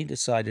any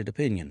decided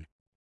opinion.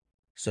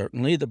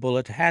 Certainly the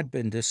bullet had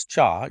been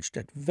discharged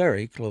at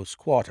very close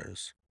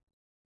quarters.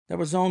 There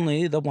was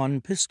only the one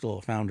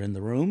pistol found in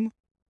the room,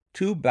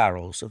 2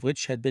 barrels of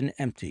which had been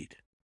emptied.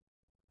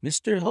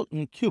 Mr.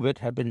 Hilton Cubit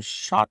had been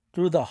shot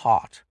through the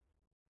heart.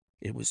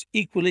 It was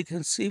equally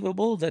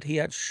conceivable that he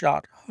had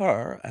shot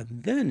her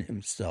and then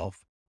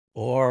himself,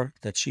 or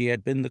that she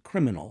had been the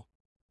criminal,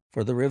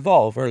 for the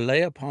revolver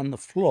lay upon the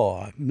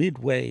floor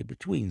midway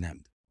between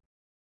them.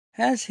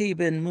 "Has he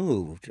been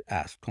moved?"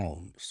 asked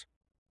Holmes.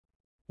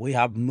 "We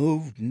have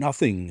moved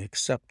nothing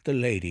except the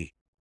lady.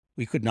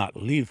 We could not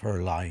leave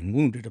her lying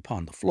wounded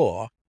upon the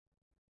floor."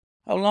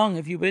 "How long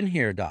have you been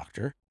here,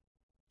 doctor?"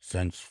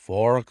 "Since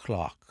 4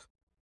 o'clock."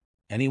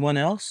 "Anyone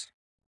else?"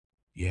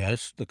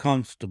 "Yes, the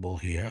constable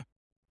here."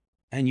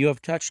 "And you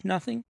have touched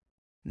nothing?"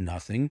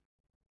 "Nothing."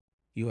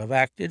 "You have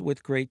acted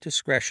with great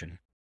discretion.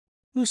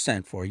 Who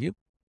sent for you?"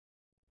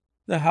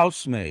 "The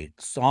housemaid,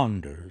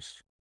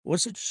 Saunders."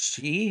 "Was it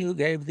she who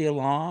gave the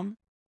alarm?"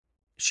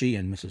 "She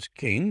and Mrs.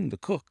 King, the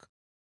cook."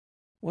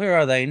 "Where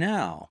are they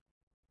now?"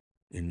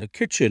 "In the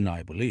kitchen,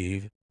 I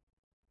believe."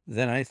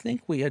 "Then I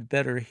think we had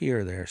better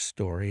hear their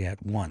story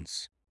at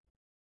once."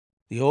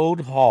 The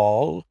old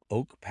hall,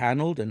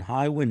 oak-paneled and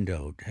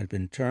high-windowed, had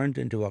been turned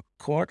into a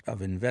court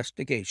of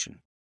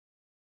investigation.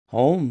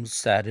 Holmes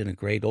sat in a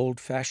great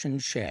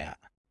old-fashioned chair,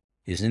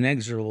 his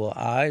inexorable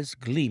eyes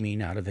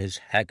gleaming out of his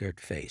haggard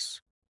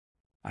face.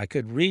 I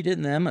could read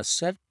in them a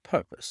set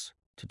purpose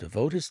to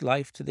devote his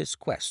life to this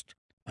quest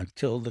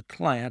until the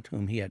client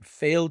whom he had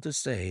failed to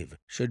save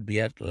should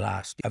be at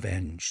last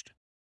avenged.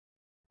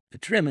 The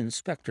trim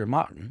Inspector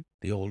Martin,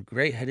 the old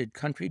gray-headed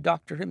country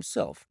doctor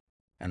himself,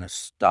 and a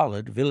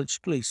stolid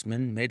village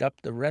policeman made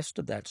up the rest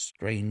of that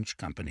strange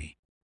company.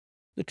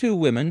 The 2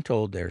 women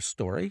told their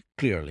story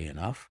clearly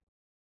enough.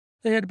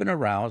 They had been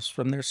aroused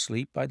from their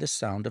sleep by the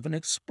sound of an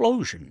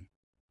explosion,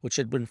 which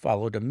had been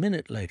followed a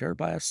minute later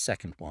by a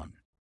second one.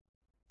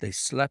 They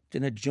slept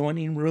in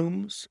adjoining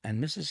rooms,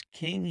 and Mrs.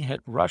 King had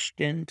rushed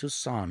in to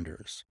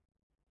Saunders.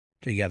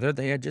 Together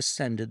they had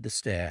descended the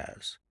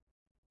stairs.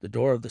 The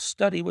door of the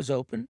study was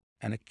open,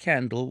 and a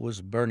candle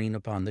was burning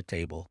upon the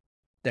table.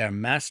 Their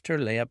master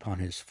lay upon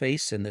his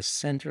face in the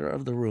center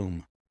of the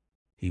room.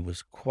 He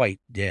was quite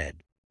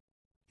dead.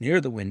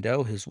 Near the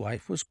window his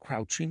wife was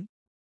crouching,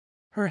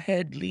 her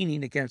head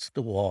leaning against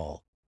the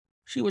wall.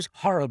 She was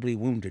horribly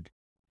wounded,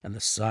 and the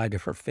side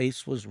of her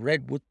face was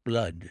red with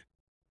blood.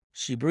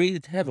 She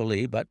breathed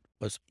heavily, but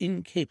was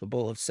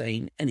incapable of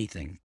saying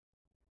anything.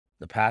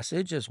 The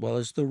passage, as well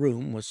as the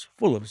room, was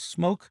full of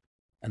smoke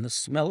and the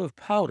smell of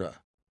powder.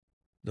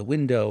 The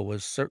window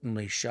was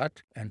certainly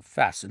shut and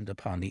fastened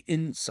upon the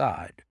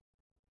inside.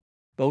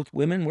 Both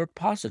women were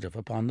positive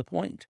upon the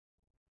point.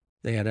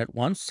 They had at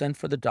once sent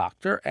for the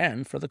doctor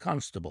and for the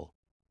constable.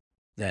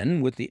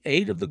 Then, with the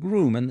aid of the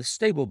groom and the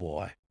stable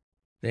boy,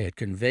 they had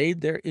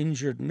conveyed their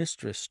injured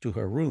mistress to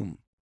her room.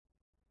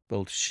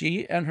 Both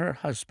she and her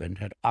husband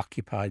had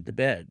occupied the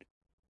bed.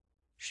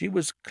 She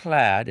was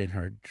clad in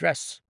her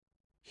dress,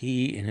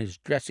 he in his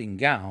dressing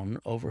gown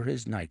over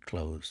his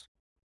night-clothes.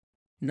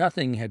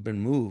 Nothing had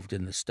been moved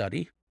in the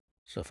study.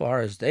 So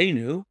far as they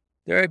knew,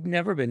 there had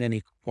never been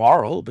any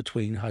quarrel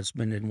between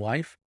husband and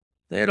wife.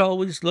 They had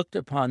always looked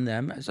upon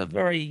them as a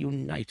very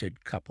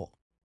united couple.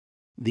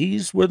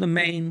 These were the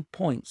main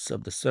points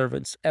of the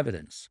servants'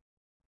 evidence.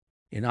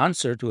 In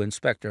answer to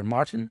Inspector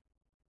Martin,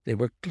 they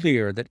were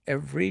clear that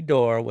every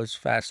door was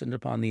fastened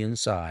upon the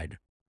inside,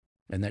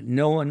 and that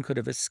no one could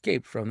have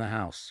escaped from the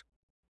house.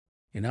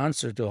 In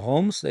answer to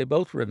Holmes, they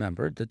both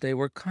remembered that they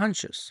were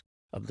conscious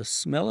of the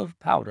smell of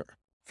powder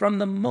from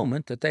the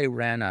moment that they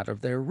ran out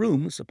of their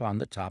rooms upon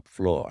the top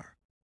floor.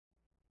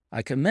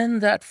 "I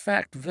commend that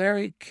fact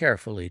very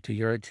carefully to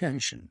your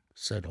attention,"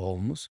 said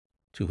Holmes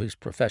to his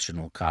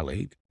professional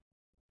colleague.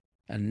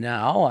 "And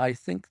now I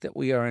think that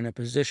we are in a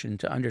position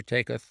to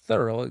undertake a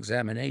thorough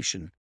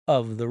examination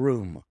of the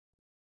room."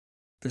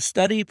 The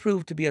study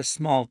proved to be a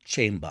small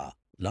chamber,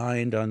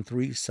 lined on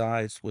three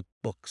sides with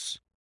books,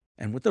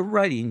 and with a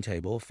writing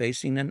table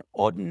facing an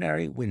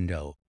ordinary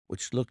window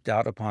which looked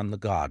out upon the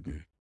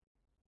garden.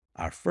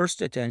 Our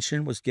first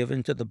attention was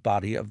given to the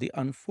body of the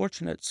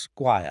unfortunate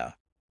squire,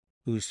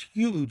 whose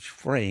huge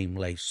frame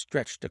lay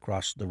stretched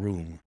across the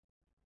room.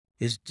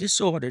 His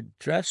disordered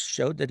dress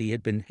showed that he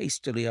had been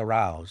hastily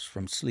aroused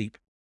from sleep.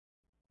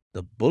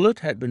 The bullet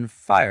had been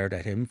fired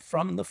at him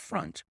from the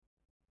front,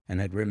 and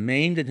had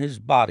remained in his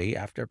body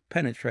after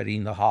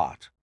penetrating the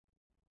heart.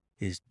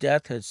 His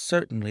death had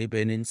certainly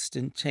been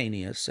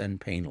instantaneous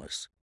and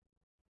painless.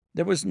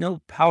 There was no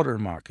powder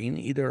marking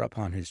either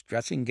upon his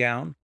dressing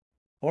gown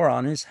or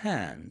on his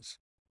hands.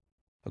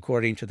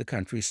 According to the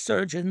country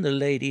surgeon, the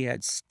lady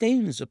had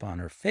stains upon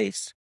her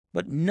face,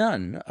 but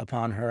none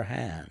upon her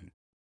hand.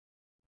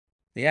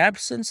 The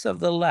absence of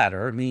the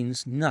latter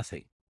means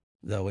nothing,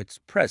 though its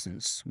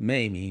presence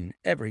may mean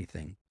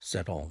everything,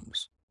 said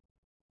Holmes.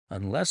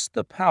 Unless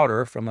the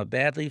powder from a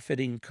badly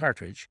fitting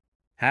cartridge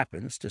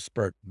happens to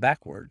spurt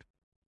backward,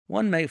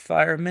 one may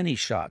fire many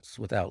shots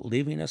without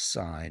leaving a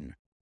sign.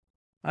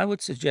 I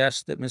would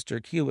suggest that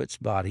Mr. Hewitt's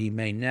body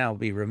may now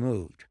be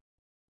removed.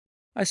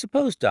 I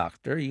suppose,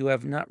 Doctor, you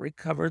have not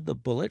recovered the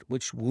bullet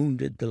which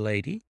wounded the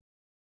lady?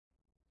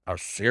 A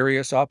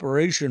serious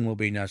operation will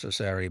be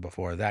necessary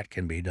before that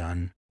can be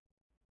done.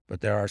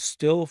 But there are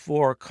still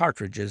 4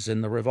 cartridges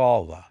in the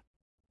revolver.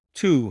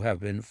 2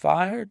 have been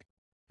fired,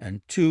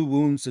 and 2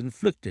 wounds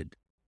inflicted,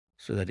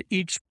 so that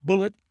each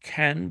bullet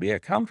can be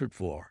accounted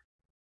for.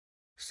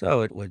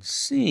 So it would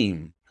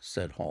seem,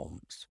 said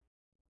Holmes.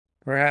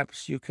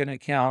 Perhaps you can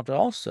account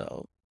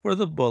also for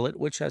the bullet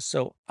which has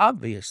so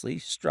obviously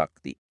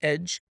struck the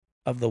edge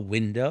of the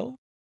window?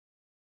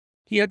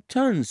 He had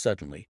turned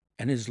suddenly,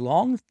 and his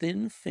long,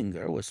 thin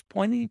finger was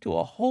pointing to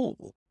a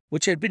hole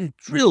which had been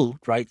drilled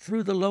right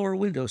through the lower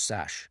window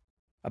sash,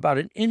 about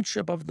an inch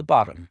above the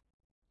bottom.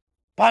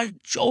 "By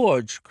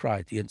George!"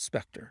 cried the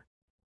inspector.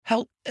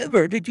 "How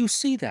ever did you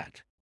see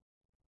that?"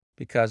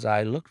 "Because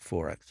I looked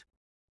for it."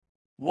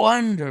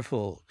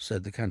 "Wonderful!"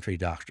 said the country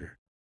doctor.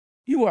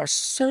 "You are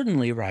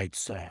certainly right,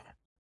 sir.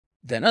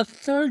 Then a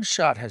third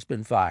shot has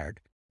been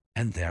fired,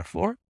 and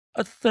therefore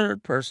a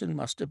third person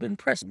must have been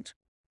present.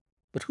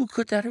 But who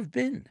could that have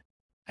been?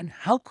 And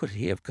how could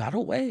he have got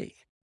away?"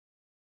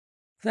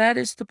 "That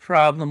is the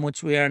problem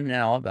which we are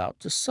now about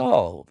to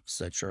solve,"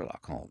 said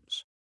Sherlock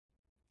Holmes.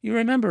 "You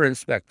remember,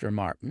 Inspector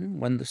Martin,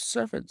 when the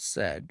servants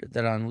said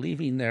that on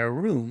leaving their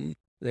room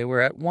they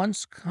were at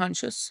once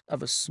conscious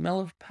of a smell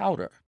of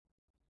powder.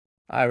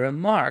 I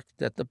remarked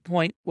that the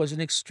point was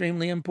an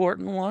extremely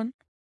important one?"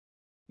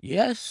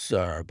 "Yes,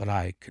 sir, but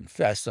I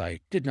confess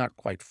I did not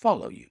quite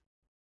follow you."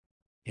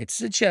 "It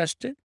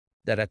suggested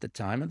that at the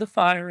time of the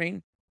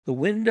firing, the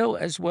window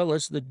as well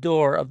as the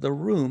door of the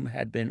room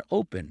had been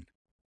open.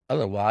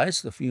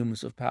 Otherwise, the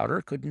fumes of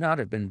powder could not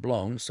have been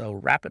blown so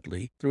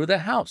rapidly through the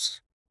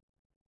house.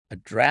 A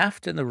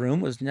draught in the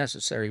room was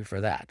necessary for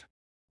that.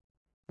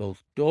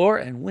 Both door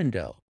and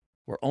window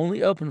were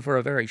only open for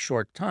a very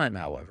short time,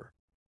 however."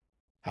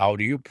 "How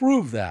do you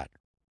prove that?"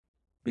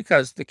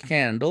 "Because the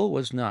candle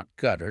was not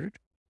guttered."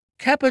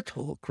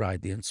 "Capital!"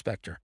 cried the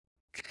inspector.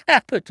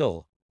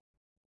 "Capital!"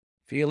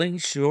 Feeling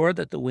sure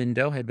that the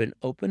window had been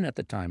open at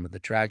the time of the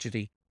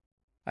tragedy,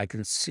 I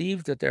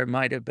conceived that there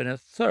might have been a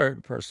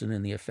third person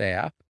in the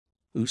affair,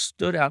 who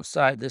stood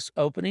outside this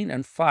opening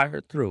and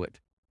fired through it.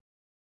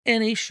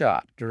 Any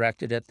shot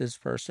directed at this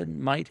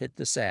person might hit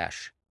the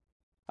sash.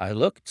 I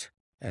looked,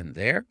 and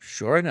there,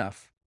 sure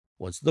enough,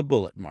 was the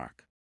bullet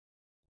mark.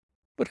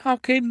 "But how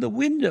came the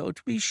window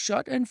to be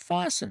shut and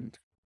fastened?"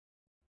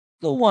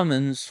 "The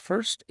woman's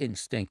first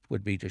instinct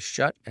would be to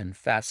shut and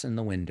fasten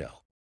the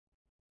window.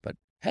 But,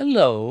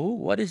 hello,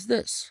 what is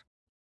this?"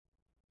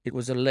 It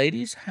was a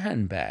lady's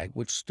handbag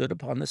which stood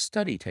upon the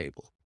study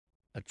table,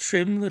 a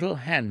trim little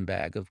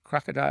handbag of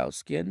crocodile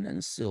skin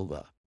and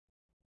silver.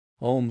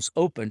 Holmes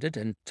opened it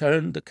and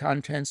turned the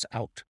contents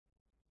out.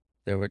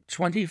 There were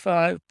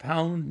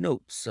 25-pound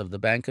notes of the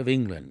Bank of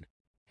England,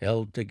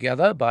 held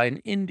together by an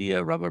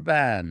india-rubber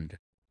band,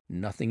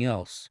 nothing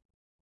else.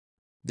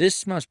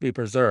 "This must be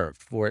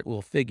preserved, for it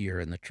will figure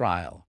in the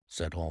trial,"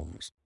 said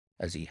Holmes,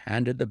 as he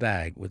handed the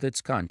bag with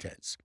its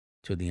contents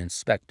to the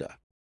inspector.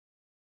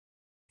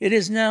 "It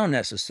is now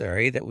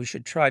necessary that we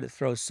should try to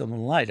throw some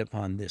light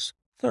upon this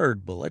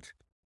third bullet,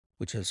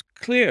 which has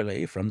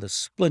clearly, from the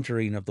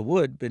splintering of the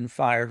wood, been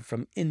fired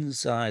from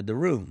inside the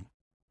room.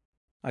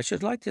 I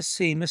should like to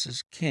see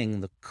Mrs.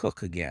 King, the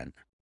cook, again.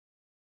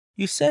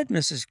 You said,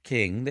 Mrs.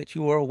 King, that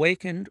you were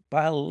awakened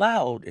by a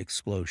loud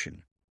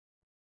explosion.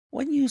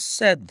 When you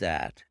said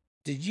that,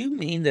 did you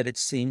mean that it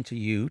seemed to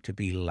you to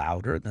be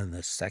louder than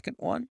the second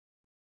one?"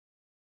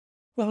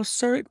 "Well,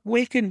 sir, it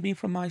wakened me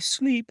from my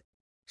sleep,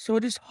 so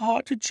it is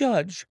hard to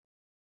judge,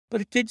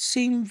 but it did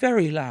seem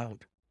very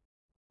loud."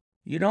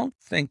 "You don't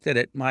think that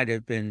it might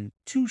have been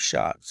two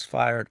shots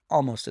fired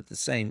almost at the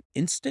same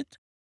instant?"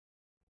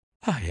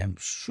 "I am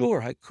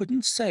sure I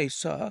couldn't say,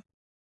 sir."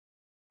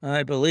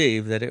 "I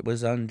believe that it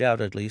was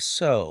undoubtedly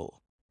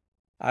so.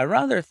 I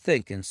rather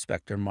think,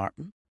 Inspector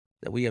Martin,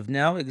 that we have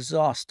now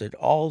exhausted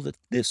all that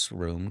this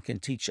room can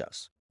teach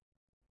us.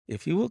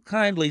 If you will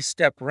kindly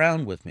step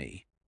round with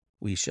me,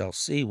 we shall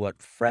see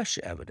what fresh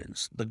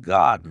evidence the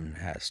garden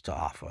has to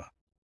offer."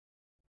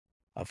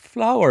 A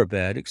flower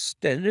bed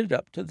extended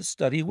up to the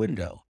study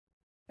window,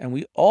 and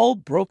we all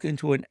broke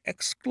into an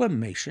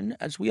exclamation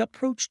as we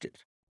approached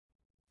it.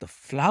 The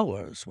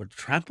flowers were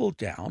trampled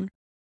down,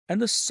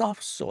 and the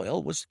soft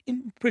soil was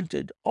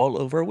imprinted all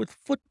over with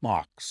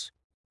footmarks.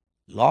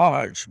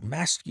 Large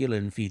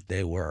masculine feet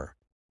they were,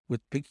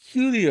 with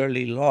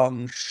peculiarly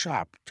long,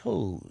 sharp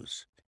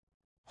toes.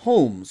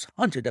 Holmes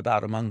hunted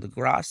about among the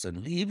grass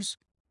and leaves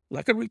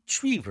like a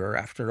retriever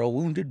after a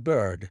wounded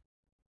bird.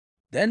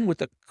 Then,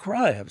 with a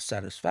cry of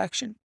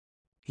satisfaction,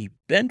 he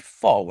bent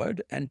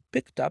forward and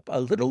picked up a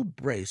little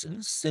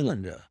brazen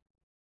cylinder.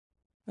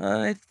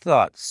 "I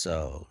thought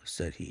so,"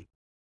 said he.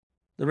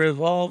 "The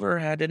revolver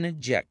had an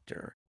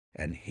ejector,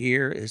 and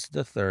here is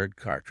the third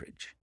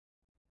cartridge.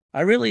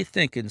 I really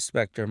think,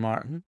 Inspector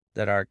Martin,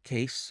 that our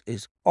case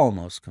is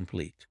almost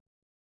complete."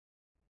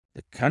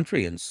 The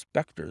country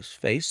inspector's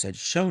face had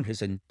shown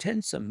his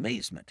intense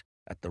amazement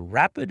at the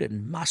rapid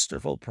and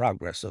masterful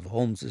progress of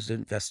Holmes's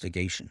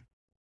investigation.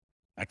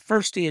 At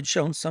first he had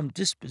shown some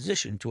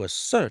disposition to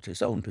assert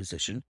his own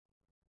position,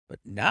 but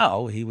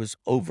now he was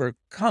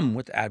overcome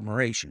with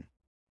admiration,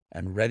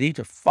 and ready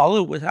to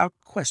follow without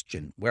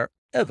question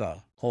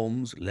wherever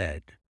Holmes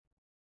led.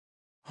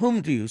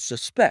 "Whom do you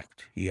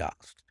suspect?" he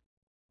asked.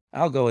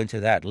 "I'll go into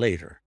that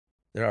later.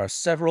 There are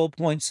several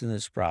points in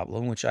this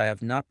problem which I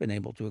have not been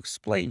able to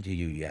explain to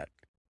you yet.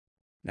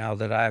 Now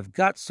that I have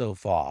got so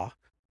far,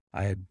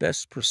 I had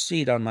best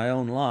proceed on my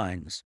own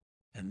lines,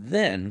 and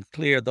then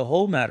clear the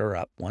whole matter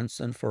up once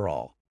and for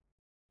all."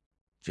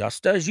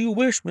 "Just as you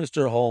wish,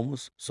 Mr.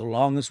 Holmes, so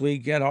long as we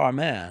get our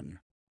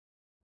man."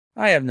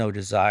 "I have no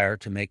desire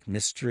to make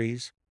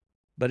mysteries,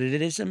 but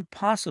it is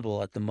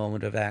impossible at the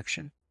moment of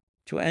action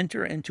to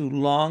enter into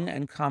long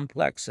and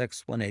complex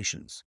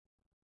explanations.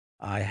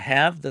 I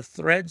have the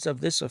threads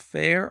of this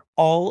affair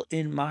all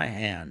in my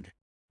hand.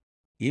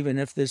 Even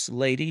if this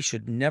lady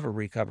should never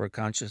recover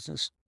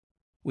consciousness,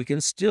 we can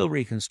still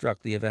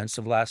reconstruct the events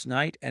of last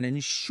night and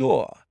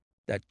ensure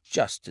that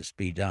justice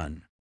be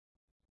done.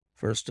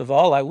 First of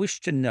all, I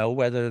wish to know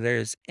whether there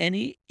is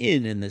any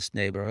inn in this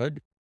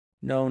neighborhood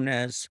known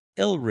as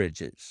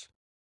Elridge's."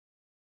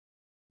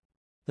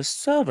 The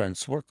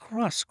servants were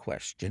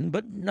cross-questioned,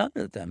 but none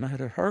of them had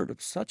heard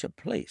of such a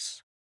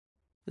place.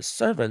 The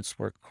servants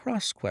were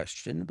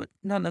cross-questioned, but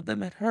none of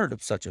them had heard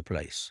of such a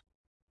place.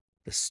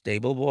 The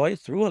stable-boy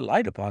threw a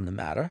light upon the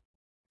matter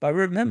by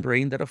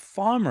remembering that a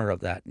farmer of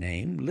that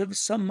name lived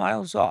some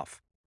miles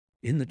off,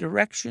 in the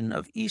direction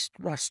of East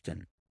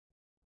Ruston.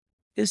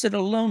 "Is it a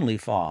lonely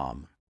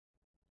farm?"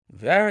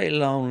 "Very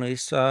lonely,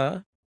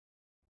 sir."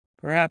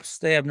 "Perhaps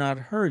they have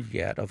not heard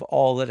yet of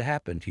all that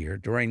happened here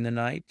during the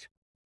night?"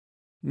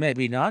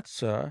 "Maybe not,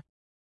 sir."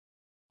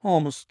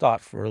 Holmes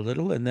thought for a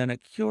little, and then a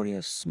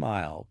curious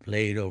smile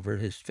played over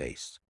his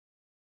face.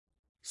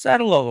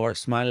 "Saddle a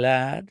horse, my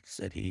lad,"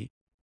 said he.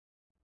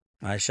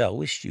 "I shall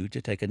wish you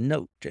to take a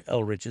note to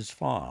Elridge's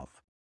farm."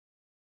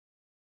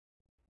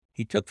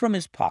 He took from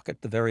his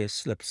pocket the various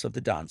slips of the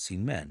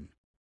dancing men.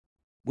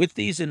 With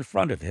these in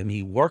front of him,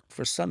 he worked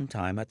for some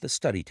time at the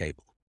study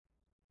table.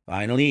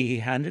 Finally, he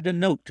handed a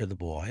note to the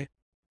boy,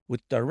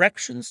 with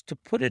directions to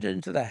put it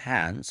into the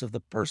hands of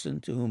the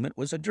person to whom it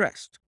was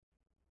addressed,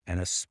 and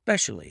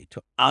especially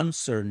to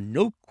answer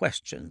no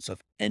questions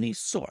of any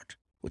sort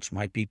which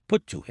might be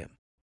put to him.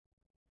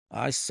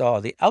 I saw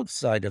the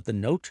outside of the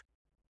note,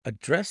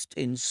 addressed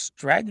in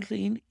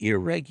straggling,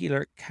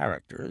 irregular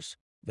characters,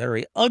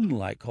 very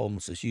unlike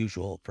Holmes's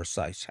usual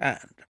precise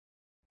hand.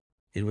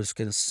 It was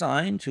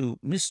consigned to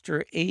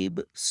Mr.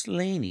 Abe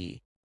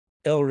Slaney,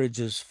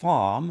 Elridge's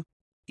farm,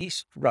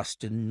 East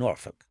Ruston,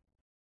 Norfolk.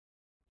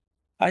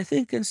 I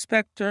think,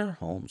 Inspector,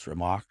 Holmes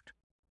remarked,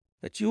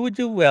 that you would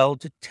do well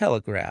to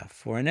telegraph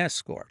for an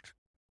escort,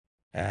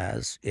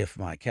 as, if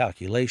my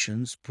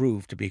calculations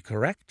prove to be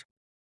correct,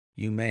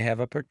 you may have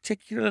a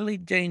particularly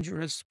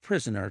dangerous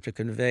prisoner to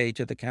convey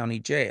to the county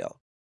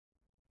jail.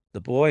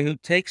 The boy who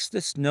takes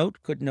this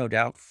note could no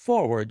doubt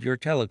forward your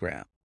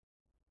telegram.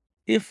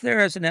 If there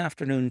is an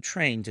afternoon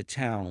train to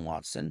town,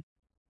 Watson,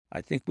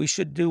 I think we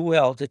should do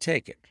well to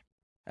take it,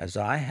 as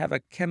I have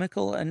a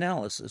chemical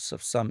analysis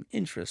of some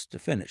interest to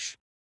finish,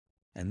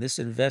 and this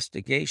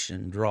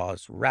investigation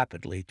draws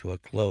rapidly to a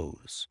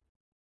close.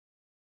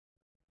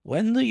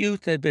 When the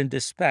youth had been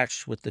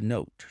dispatched with the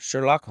note,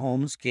 Sherlock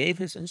Holmes gave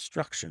his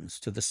instructions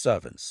to the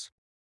servants.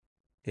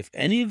 If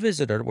any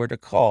visitor were to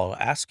call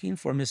asking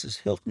for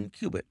Mrs. Hilton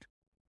Cubitt,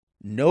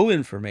 no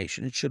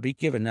information should be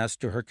given as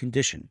to her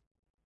condition,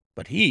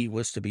 but he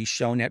was to be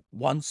shown at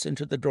once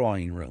into the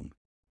drawing-room.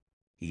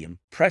 He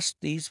impressed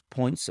these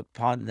points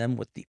upon them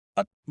with the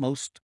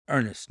utmost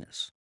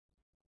earnestness.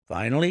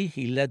 Finally,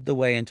 he led the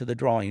way into the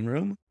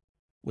drawing-room,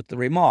 with the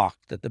remark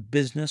that the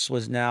business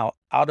was now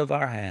out of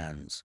our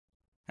hands,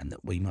 and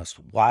that we must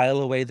while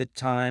away the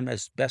time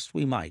as best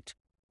we might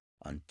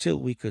until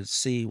we could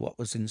see what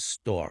was in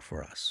store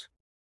for us.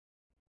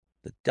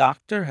 The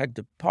doctor had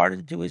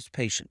departed to his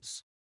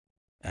patients,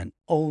 and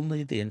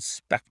only the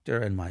inspector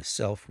and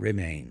myself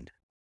remained.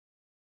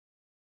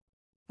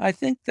 "I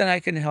think that I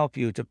can help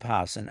you to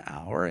pass an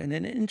hour in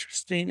an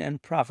interesting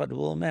and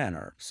profitable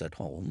manner," said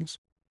Holmes,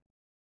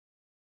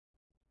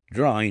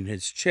 drawing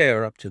his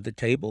chair up to the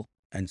table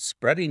and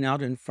spreading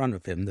out in front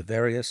of him the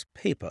various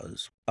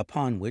papers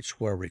upon which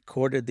were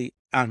recorded the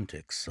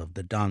antics of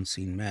the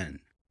dancing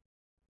men.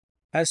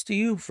 "As to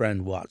you,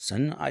 friend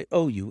Watson, I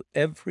owe you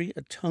every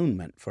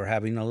atonement for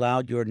having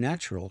allowed your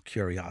natural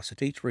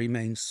curiosity to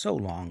remain so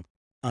long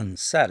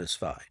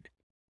unsatisfied.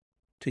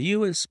 To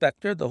you,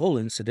 Inspector, the whole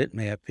incident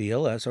may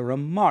appeal as a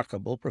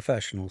remarkable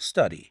professional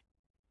study.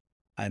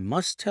 I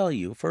must tell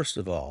you, first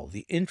of all,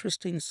 the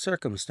interesting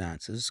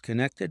circumstances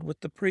connected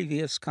with the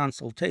previous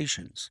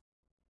consultations,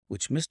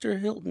 which Mr.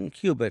 Hilton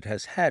Cubitt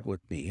has had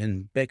with me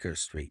in Baker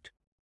Street."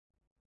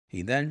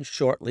 He then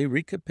shortly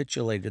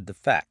recapitulated the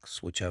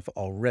facts which have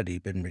already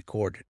been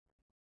recorded.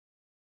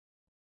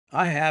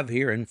 "I have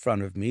here in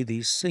front of me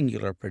these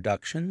singular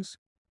productions,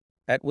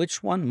 at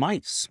which one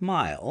might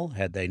smile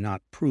had they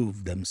not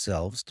proved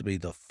themselves to be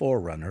the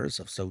forerunners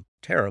of so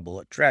terrible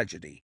a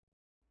tragedy.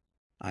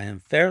 I am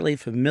fairly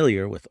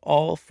familiar with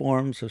all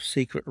forms of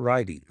secret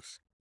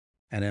writings,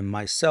 and am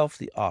myself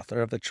the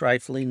author of a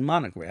trifling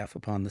monograph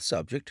upon the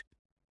subject,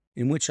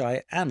 in which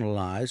I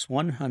analyze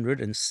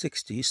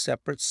 160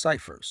 separate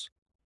ciphers.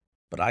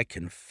 But I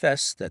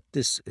confess that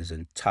this is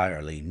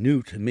entirely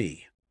new to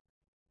me.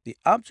 The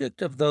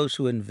object of those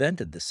who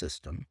invented the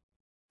system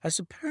has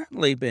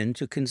apparently been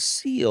to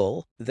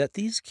conceal that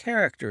these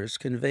characters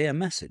convey a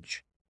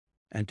message,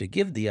 and to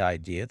give the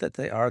idea that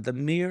they are the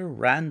mere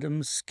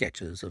random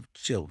sketches of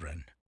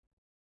children.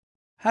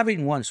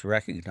 Having once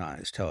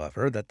recognized,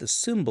 however, that the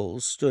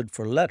symbols stood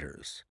for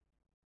letters,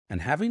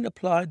 and having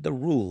applied the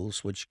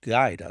rules which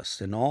guide us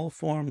in all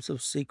forms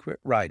of secret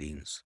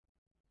writings,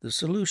 the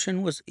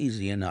solution was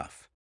easy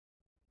enough.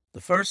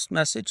 The first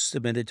message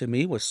submitted to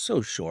me was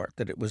so short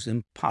that it was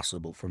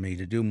impossible for me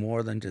to do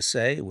more than to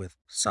say, with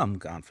some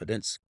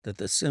confidence, that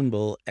the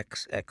symbol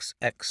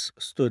XXX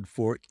stood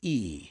for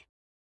E.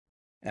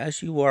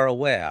 As you are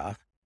aware,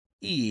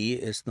 E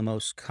is the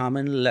most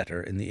common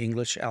letter in the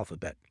English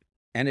alphabet,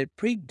 and it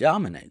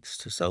predominates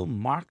to so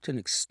marked an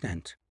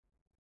extent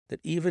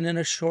that even in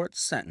a short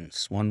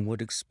sentence one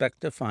would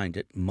expect to find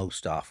it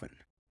most often.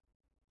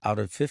 Out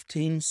of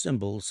 15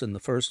 symbols in the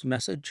first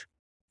message,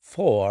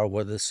 4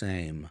 were the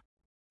same,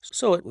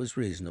 so it was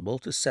reasonable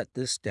to set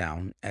this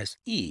down as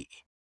E.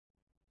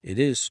 It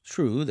is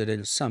true that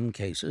in some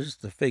cases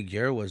the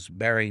figure was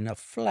bearing a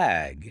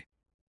flag,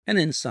 and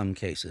in some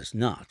cases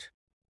not,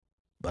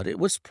 but it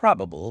was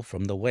probable,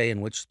 from the way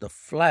in which the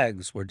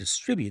flags were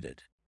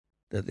distributed,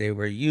 that they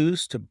were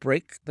used to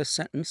break the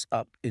sentence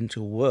up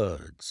into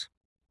words.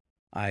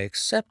 I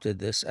accepted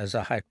this as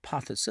a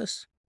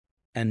hypothesis,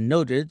 and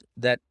noted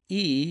that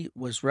E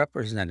was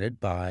represented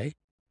by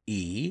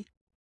E.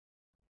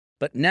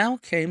 But now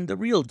came the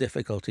real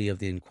difficulty of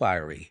the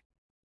inquiry.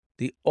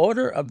 The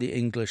order of the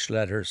English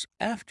letters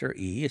after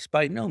E is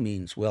by no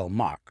means well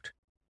marked,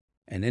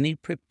 and any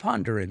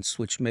preponderance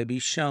which may be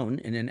shown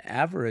in an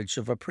average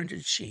of a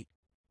printed sheet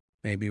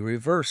may be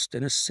reversed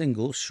in a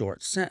single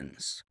short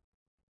sentence.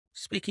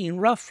 Speaking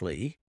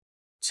roughly,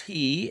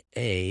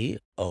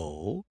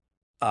 TAOINSHRD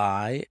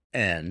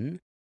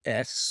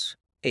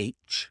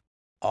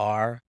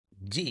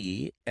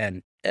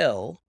and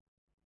L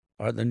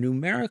are the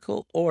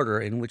numerical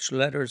order in which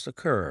letters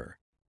occur,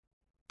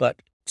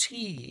 but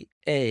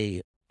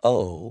TAO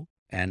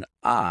and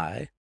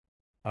I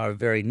are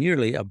very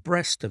nearly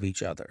abreast of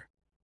each other,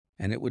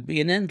 and it would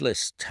be an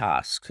endless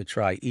task to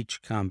try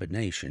each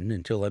combination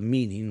until a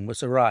meaning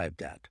was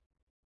arrived at.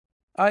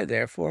 I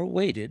therefore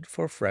waited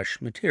for fresh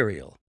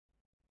material.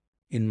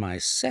 In my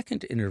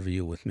second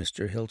interview with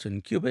Mr.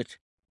 Hilton Cubitt,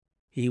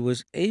 he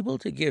was able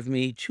to give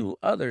me 2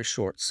 other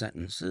short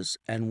sentences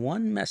and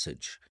 1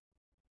 message,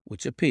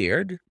 which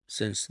appeared,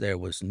 since there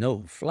was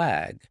no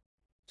flag,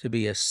 to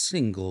be a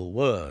single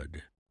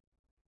word.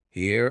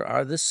 Here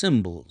are the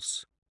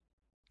symbols.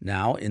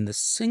 Now, in the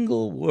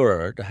single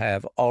word, I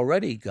have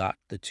already got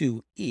the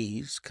 2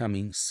 E's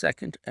coming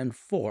second and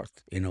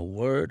fourth in a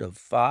word of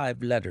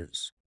 5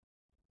 letters.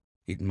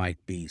 It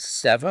might be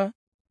sever,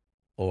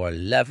 or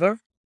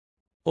lever,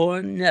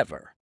 or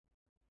never.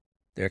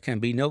 There can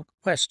be no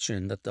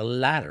question that the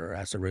latter,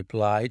 as a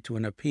reply to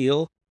an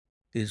appeal,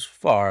 is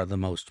far the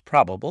most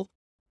probable,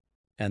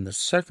 and the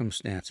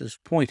circumstances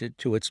pointed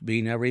to its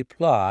being a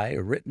reply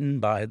written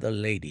by the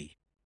lady.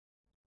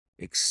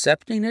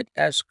 Accepting it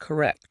as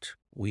correct,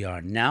 we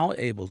are now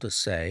able to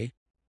say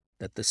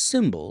that the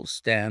symbols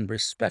stand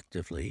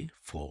respectively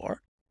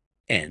for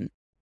N,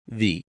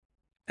 V,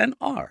 and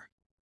R.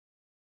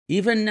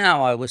 Even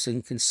now I was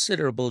in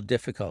considerable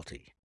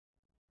difficulty,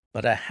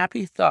 but a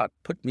happy thought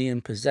put me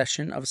in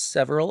possession of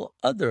several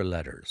other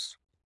letters.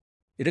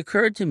 It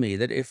occurred to me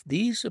that if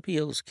these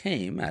appeals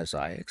came, as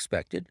I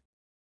expected,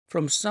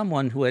 from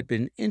someone who had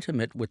been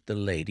intimate with the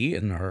lady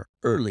in her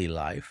early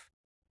life,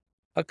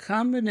 a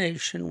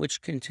combination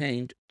which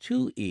contained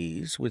 2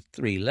 E's with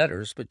 3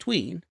 letters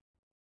between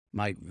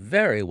might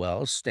very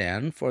well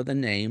stand for the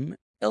name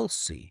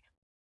Elsie.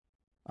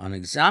 On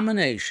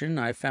examination,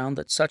 I found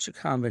that such a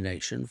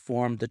combination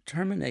formed the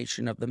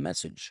termination of the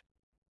message,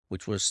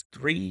 which was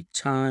 3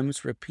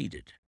 times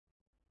repeated.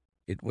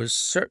 It was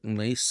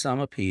certainly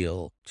some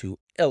appeal to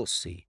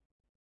Elsie.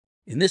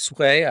 In this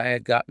way I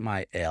had got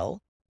my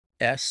L,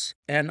 S,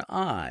 and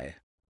I.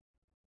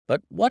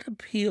 But what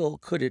appeal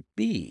could it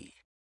be?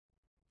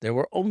 There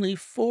were only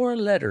 4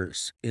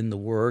 letters in the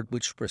word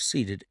which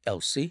preceded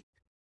Elsie,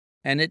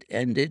 and it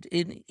ended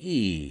in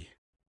E.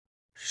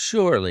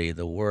 Surely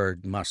the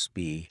word must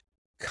be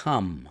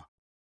come.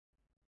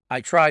 I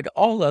tried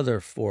all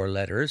other 4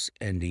 letters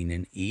ending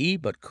in E,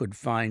 but could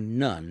find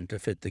none to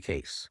fit the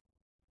case.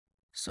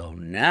 So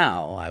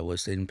now I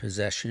was in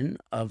possession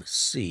of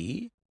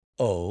C,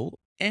 O,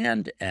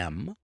 and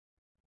M,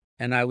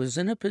 and I was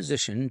in a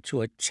position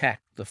to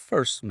attack the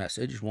first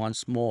message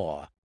once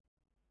more,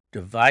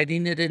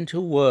 dividing it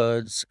into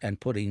words and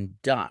putting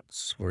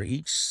dots for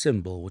each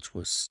symbol which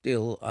was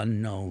still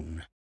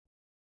unknown.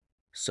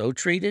 So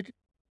treated,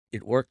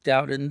 it worked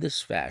out in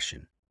this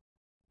fashion: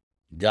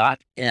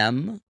 dot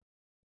M,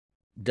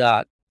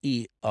 dot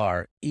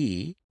ERE,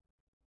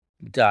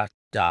 dot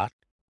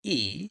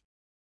E,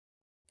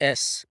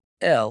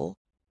 SL,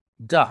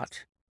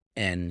 dot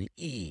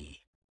NE.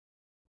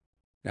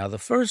 Now, the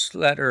first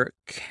letter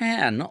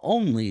can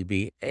only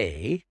be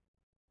A,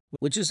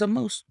 which is a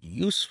most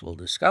useful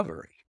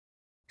discovery,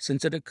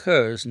 since it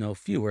occurs no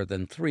fewer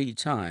than 3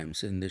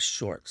 times in this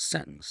short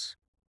sentence.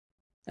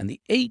 And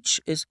the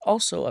H is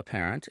also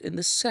apparent in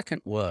the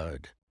second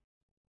word.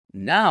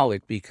 Now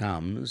it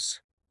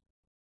becomes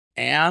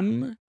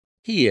am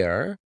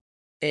here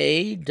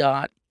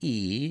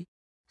A.E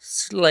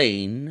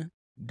slain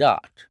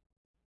dot,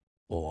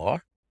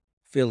 or,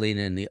 filling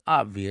in the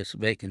obvious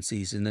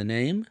vacancies in the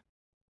name,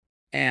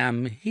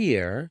 am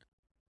here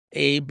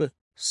Abe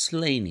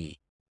Slaney.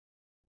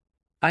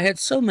 I had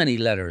so many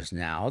letters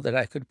now that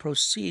I could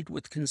proceed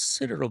with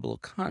considerable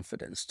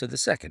confidence to the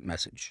second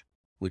message,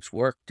 which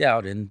worked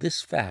out in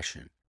this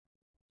fashion: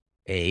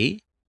 A.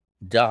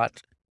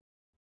 dot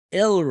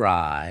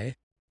Elri,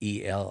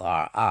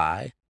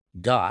 E-L-R-I,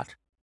 dot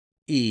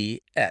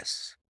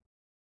E-S.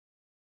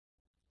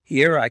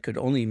 Here I could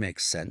only make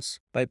sense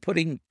by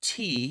putting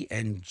T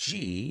and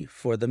G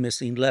for the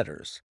missing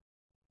letters,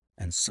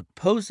 and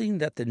supposing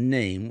that the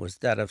name was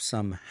that of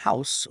some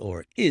house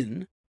or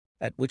inn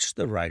at which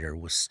the writer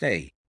was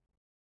staying.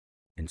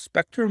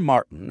 Inspector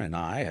Martin and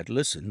I had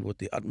listened with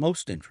the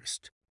utmost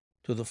interest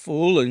to the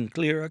full and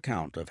clear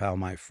account of how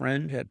my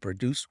friend had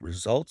produced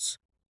results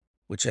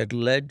which had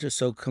led to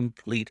so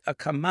complete a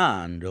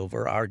command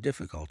over our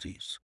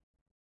difficulties.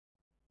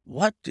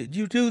 "What did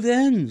you do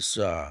then,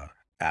 sir?"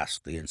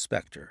 asked the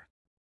inspector.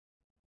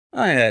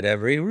 I had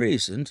every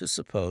reason to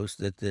suppose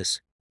that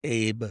this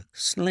Abe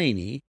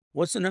Slaney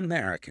was an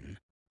American,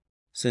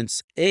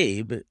 since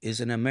Abe is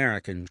an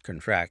American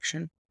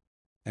contraction,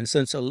 and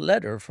since a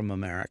letter from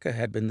America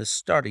had been the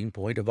starting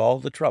point of all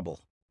the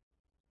trouble.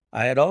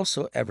 I had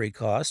also every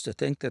cause to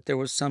think that there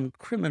was some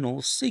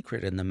criminal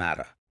secret in the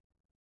matter.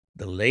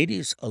 The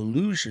lady's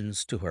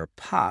allusions to her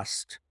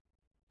past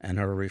and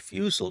her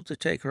refusal to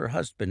take her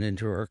husband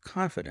into her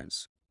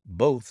confidence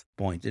both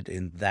pointed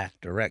in that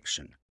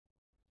direction.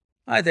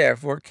 I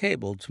therefore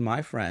cabled to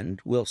my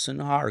friend Wilson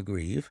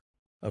Hargreave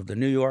of the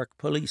New York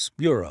Police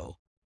Bureau,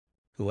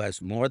 who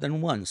has more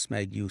than once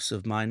made use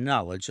of my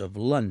knowledge of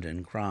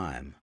London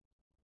crime.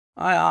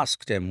 I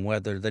asked him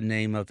whether the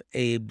name of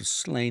Abe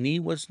Slaney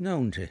was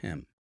known to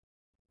him.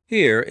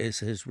 Here is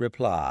his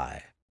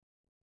reply: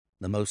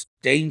 "The most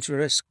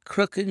dangerous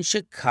crook in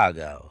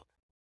Chicago."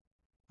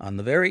 On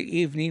the very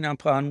evening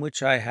upon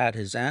which I had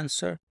his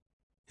answer,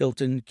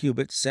 Hilton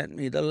Cubitt sent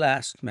me the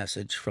last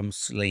message from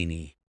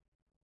Slaney.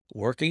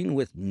 Working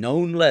with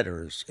known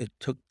letters, it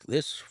took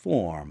this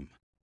form: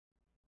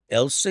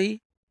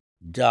 Elsie.re.r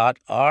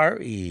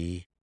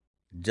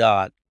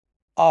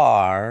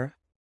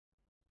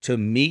to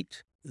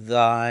meet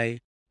thy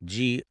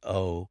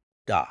G.O.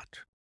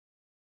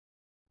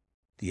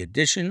 The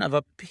addition of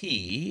a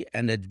P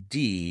and a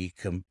D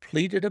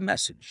completed a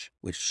message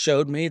which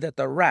showed me that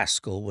the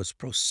rascal was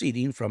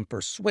proceeding from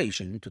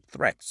persuasion to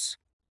threats,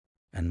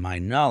 and my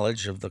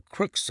knowledge of the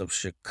crooks of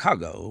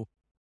Chicago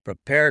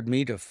prepared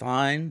me to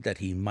find that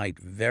he might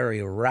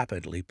very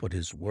rapidly put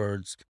his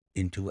words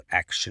into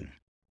action.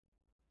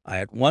 I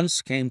at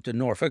once came to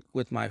Norfolk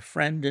with my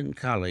friend and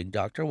colleague,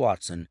 Dr.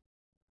 Watson,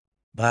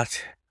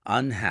 but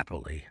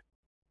unhappily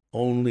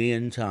only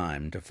in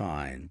time to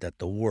find that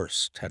the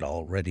worst had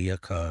already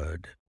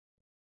occurred.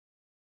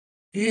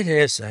 "It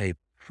is a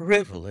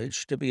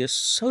privilege to be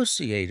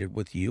associated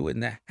with you in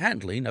the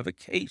handling of a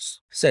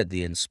case," said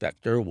the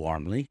inspector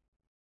warmly.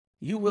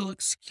 "You will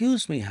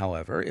excuse me,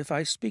 however, if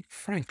I speak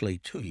frankly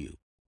to you.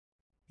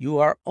 You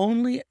are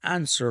only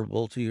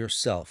answerable to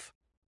yourself,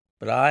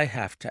 but I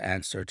have to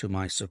answer to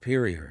my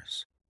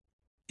superiors.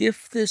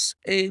 If this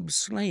Abe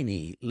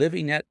Slaney,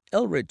 living at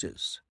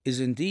Elridge's, is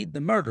indeed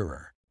the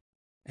murderer,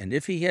 and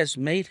if he has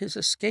made his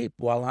escape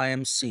while I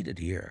am seated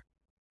here,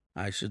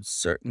 I should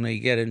certainly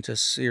get into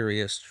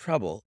serious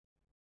trouble.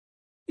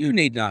 You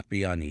need not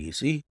be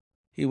uneasy.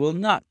 He will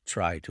not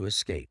try to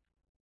escape."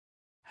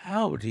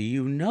 "How do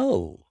you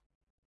know?"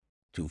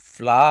 "To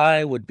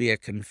fly would be a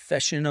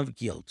confession of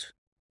guilt."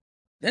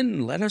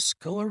 "Then let us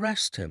go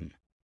arrest him.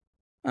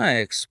 I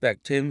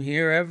expect him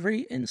here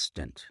every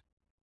instant."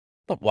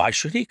 "But why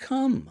should he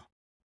come?"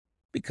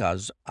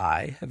 "Because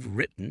I have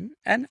written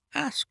and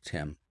asked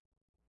him."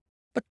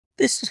 "But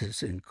this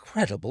is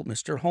incredible,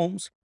 Mr.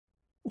 Holmes.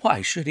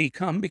 Why should he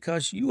come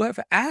because you have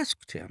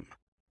asked him?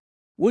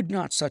 Would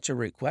not such a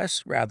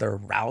request rather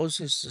rouse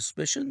his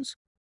suspicions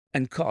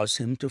and cause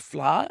him to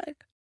fly?"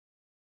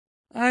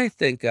 "I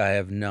think I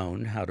have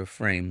known how to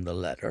frame the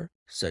letter,"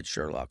 said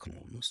Sherlock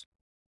Holmes.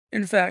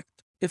 "In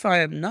fact, if I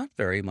am not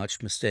very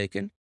much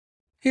mistaken,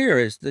 here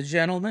is the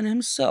gentleman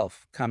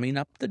himself coming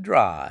up the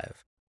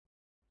drive."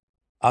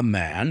 A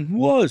man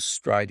was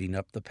striding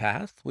up the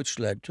path which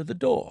led to the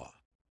door.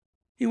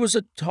 He was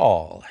a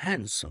tall,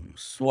 handsome,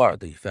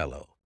 swarthy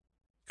fellow,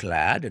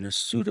 clad in a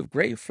suit of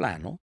gray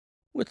flannel,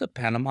 with a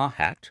Panama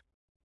hat,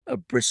 a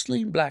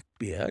bristling black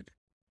beard,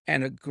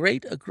 and a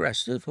great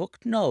aggressive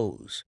hooked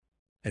nose,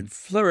 and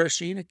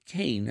flourishing a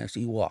cane as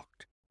he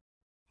walked.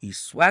 He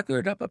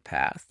swaggered up a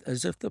path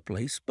as if the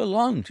place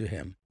belonged to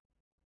him,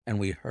 and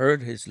we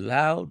heard his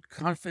loud,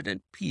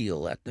 confident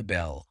peal at the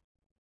bell.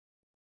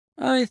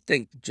 "I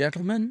think,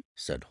 gentlemen,"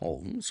 said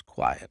Holmes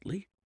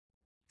quietly,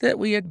 "that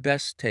we had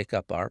best take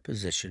up our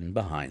position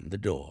behind the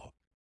door.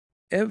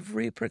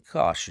 Every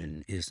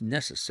precaution is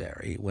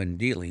necessary when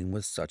dealing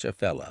with such a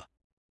fellow.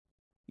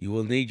 You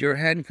will need your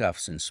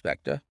handcuffs,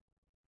 Inspector.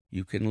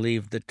 You can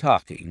leave the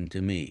talking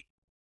to me."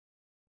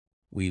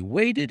 We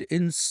waited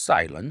in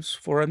silence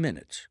for a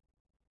minute,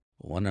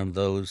 one of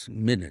those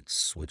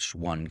minutes which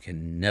one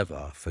can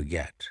never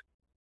forget.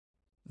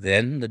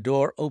 Then the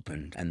door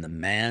opened and the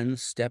man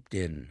stepped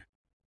in.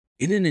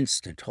 In an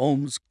instant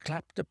Holmes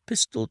clapped a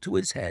pistol to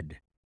his head,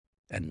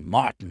 and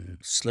Martin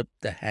slipped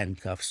the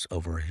handcuffs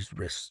over his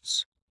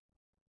wrists.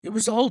 It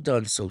was all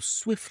done so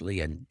swiftly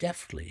and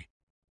deftly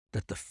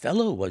that the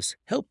fellow was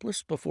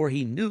helpless before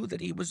he knew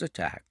that he was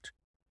attacked.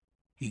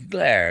 He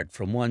glared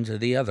from one to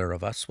the other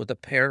of us with a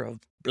pair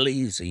of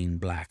blazing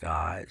black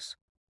eyes.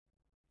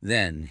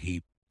 Then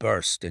he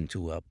burst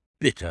into a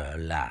bitter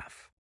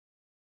laugh.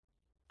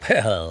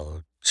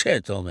 "Well,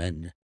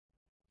 gentlemen,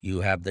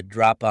 you have the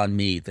drop on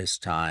me this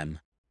time.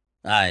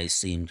 I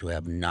seem to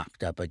have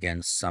knocked up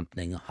against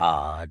something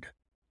hard.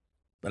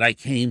 But I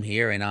came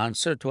here in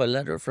answer to a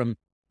letter from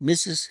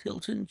Mrs.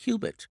 Hilton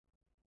Cubitt.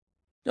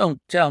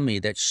 Don't tell me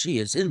that she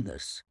is in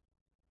this.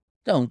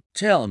 Don't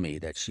tell me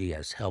that she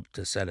has helped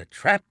to set a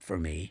trap for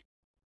me."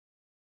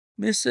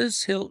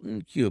 "Mrs.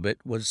 Hilton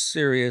Cubitt was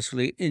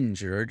seriously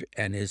injured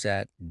and is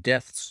at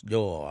death's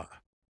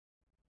door."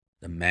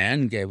 The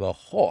man gave a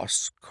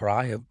hoarse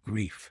cry of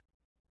grief,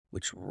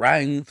 which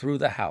rang through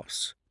the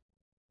house.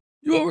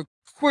 "You're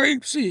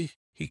crazy!"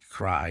 he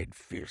cried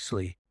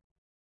fiercely.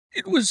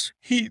 "It was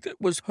he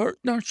that was hurt,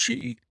 not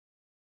she.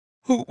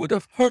 Who would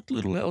have hurt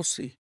little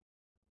Elsie?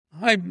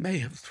 I may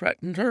have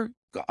threatened her,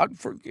 God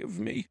forgive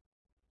me,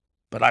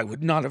 but I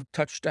would not have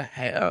touched a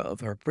hair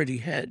of her pretty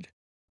head.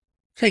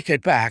 Take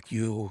it back,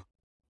 you.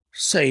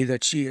 Say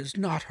that she is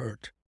not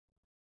hurt."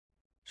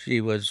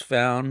 "She was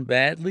found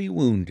badly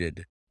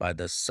wounded by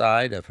the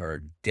side of her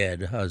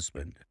dead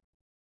husband."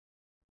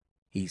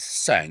 He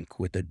sank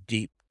with a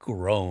deep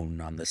groan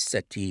on the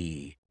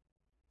settee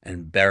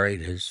and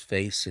buried his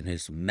face in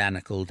his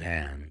manacled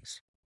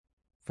hands.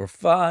 For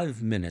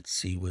 5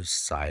 minutes he was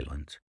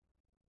silent.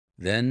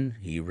 Then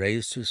he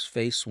raised his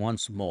face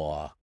once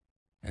more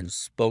and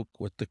spoke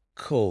with the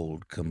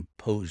cold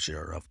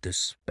composure of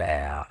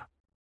despair.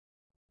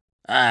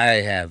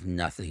 "I have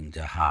nothing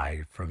to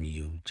hide from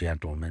you,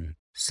 gentlemen,"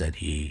 said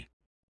he.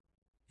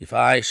 "If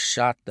I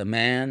shot the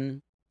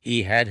man,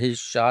 he had his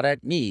shot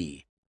at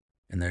me,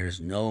 and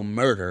there's no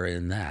murder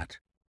in that.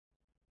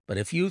 But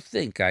if you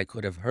think I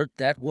could have hurt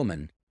that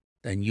woman,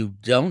 then you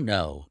don't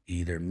know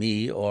either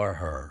me or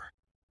her.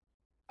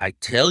 I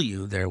tell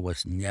you there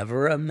was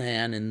never a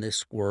man in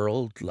this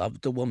world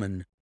loved a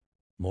woman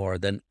more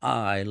than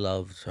I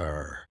loved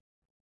her.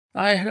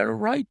 I had a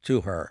right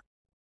to her.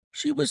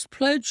 She was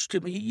pledged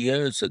to me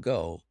years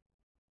ago.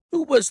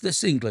 Who was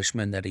this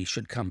Englishman that he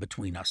should come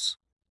between us?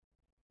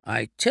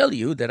 I tell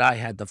you that I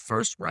had the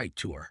first right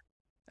to her,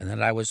 and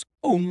that I was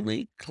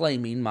only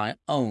claiming my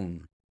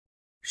own.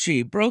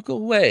 She broke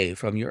away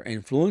from your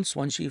influence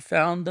when she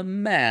found the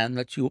man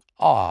that you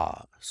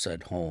are,"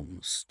 said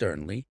Holmes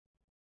sternly.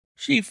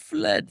 "She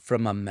fled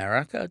from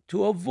America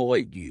to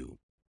avoid you,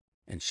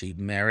 and she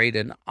married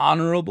an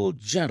honorable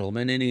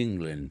gentleman in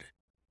England.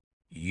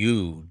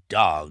 You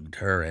dogged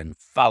her and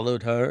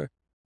followed her,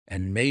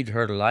 and made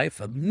her life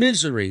a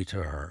misery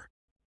to her,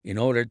 in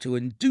order to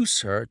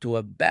induce her to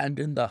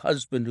abandon the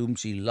husband whom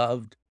she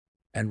loved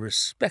and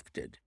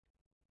respected,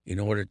 in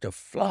order to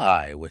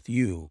fly with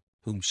you,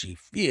 whom she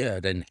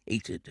feared and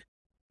hated.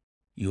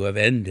 You have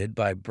ended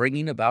by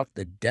bringing about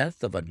the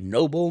death of a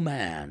noble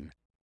man,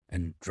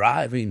 and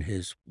driving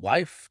his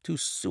wife to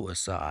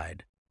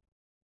suicide.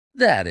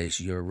 That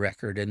is your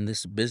record in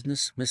this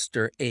business,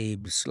 Mr.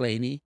 Abe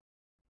Slaney,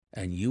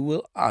 and you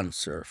will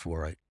answer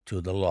for it to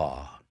the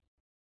law.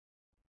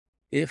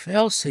 If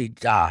Elsie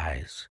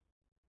dies,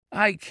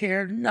 I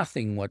care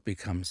nothing what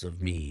becomes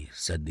of me,"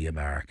 said the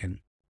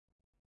American.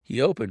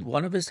 He opened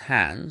one of his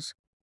hands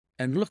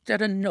and looked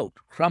at a note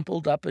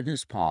crumpled up in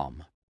his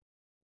palm.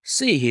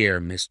 "See here,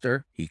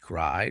 mister," he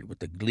cried,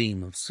 with a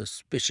gleam of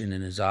suspicion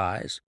in his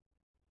eyes.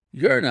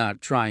 "You're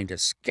not trying to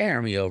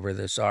scare me over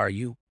this, are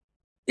you?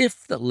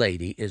 If the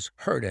lady is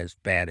hurt as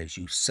bad as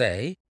you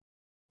say,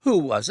 who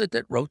was it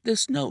that wrote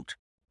this note?"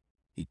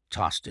 He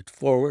tossed it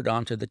forward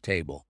onto the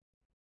table.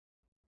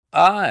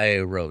 "I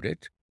wrote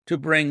it to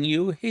bring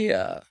you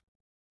here."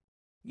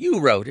 "You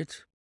wrote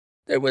it?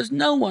 There was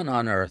no one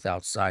on earth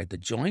outside the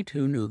joint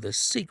who knew the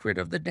secret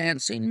of the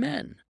dancing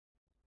men.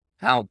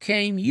 How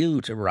came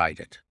you to write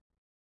it?"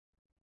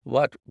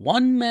 "What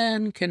one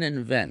man can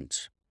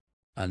invent,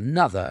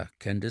 another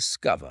can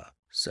discover,"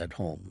 said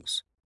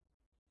Holmes.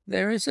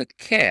 "There is a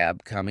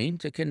cab coming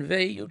to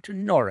convey you to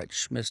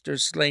Norwich, Mr.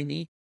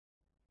 Slaney,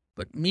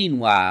 but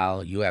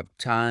meanwhile you have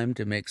time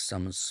to make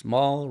some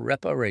small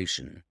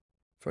reparation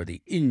for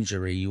the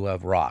injury you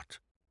have wrought.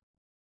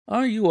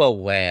 Are you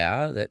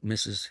aware that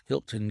Mrs.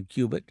 Hilton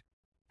Cubitt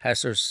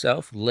has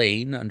herself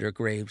lain under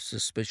grave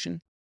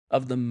suspicion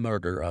of the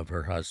murder of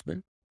her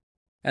husband,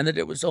 and that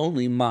it was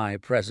only my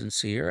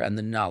presence here and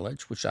the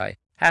knowledge which I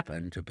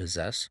happen to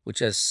possess which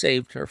has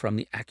saved her from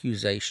the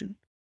accusation?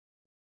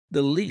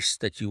 The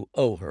least that you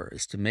owe her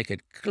is to make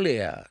it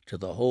clear to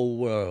the whole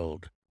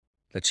world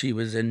that she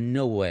was in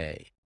no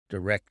way,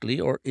 directly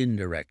or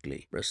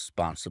indirectly,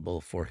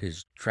 responsible for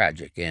his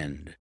tragic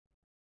end."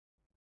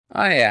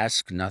 "I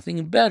ask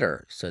nothing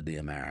better," said the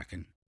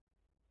American.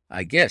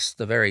 "I guess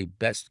the very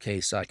best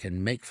case I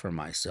can make for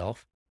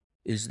myself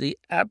is the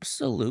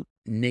absolute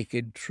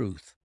naked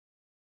truth."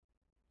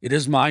 "It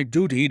is my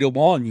duty to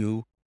warn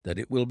you that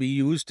it will be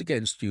used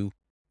against you,"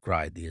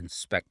 cried the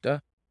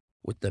inspector,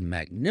 with the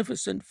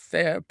magnificent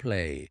fair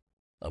play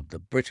of the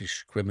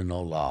British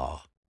criminal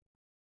law.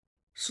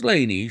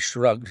 Slaney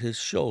shrugged his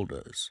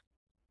shoulders.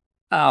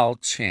 "I'll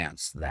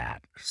chance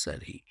that,"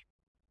 said he.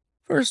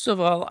 "First of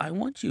all, I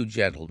want you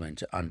gentlemen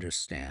to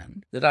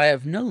understand that I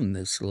have known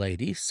this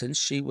lady since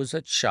she was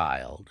a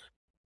child.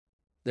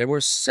 There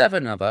were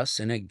 7 of us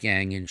in a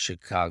gang in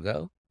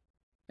Chicago,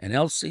 and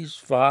Elsie's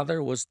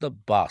father was the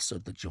boss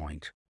of the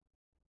joint.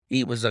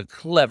 He was a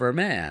clever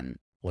man,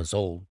 was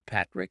old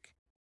Patrick.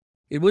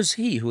 It was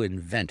he who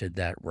invented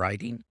that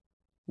writing,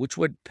 which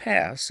would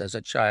pass as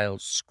a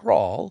child's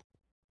scrawl,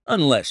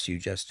 unless you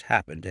just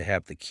happened to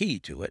have the key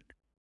to it.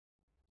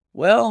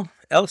 Well,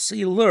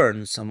 Elsie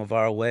learned some of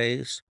our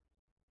ways,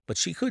 but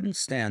she couldn't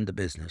stand the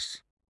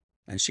business,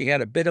 and she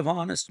had a bit of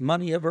honest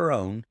money of her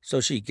own, so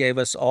she gave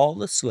us all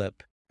the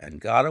slip and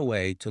got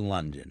away to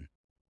London.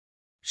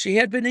 She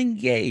had been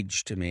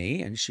engaged to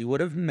me, and she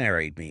would have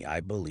married me, I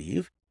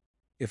believe,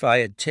 if I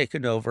had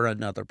taken over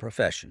another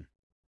profession.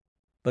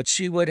 But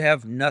she would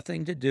have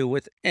nothing to do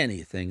with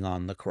anything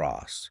on the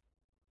cross.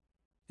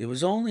 It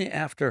was only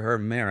after her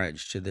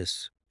marriage to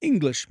this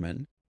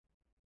Englishman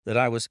that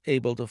I was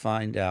able to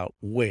find out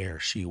where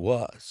she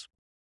was.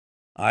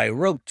 I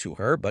wrote to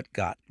her, but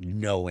got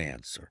no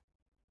answer.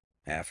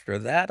 After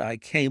that I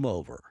came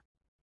over,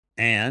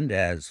 and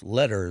as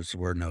letters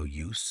were no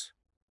use,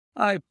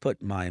 I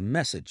put my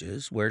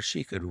messages where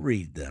she could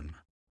read them.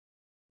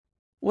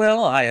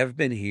 Well, I have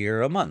been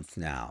here a month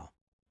now.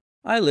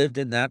 I lived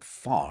in that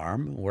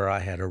farm where I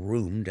had a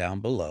room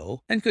down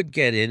below and could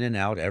get in and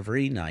out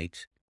every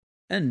night,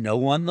 and no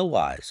one the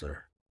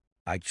wiser.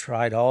 I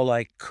tried all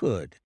I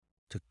could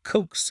to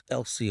coax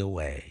Elsie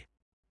away.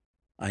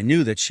 I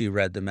knew that she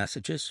read the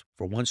messages,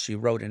 for once she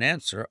wrote an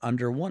answer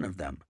under one of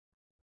them.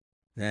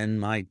 Then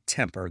my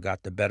temper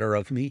got the better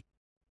of me,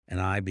 and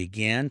I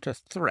began to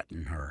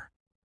threaten her.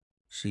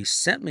 She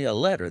sent me a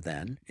letter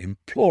then,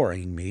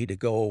 imploring me to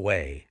go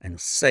away,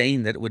 and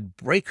saying that it would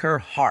break her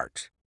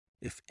heart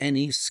if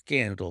any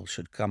scandal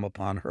should come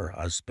upon her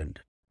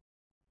husband.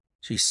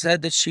 She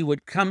said that she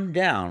would come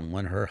down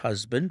when her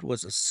husband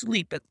was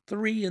asleep at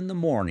 3 in the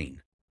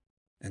morning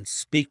and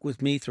speak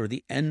with me through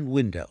the end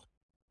window,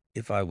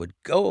 if I would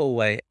go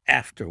away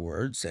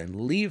afterwards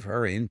and leave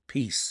her in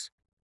peace.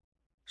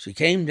 She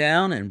came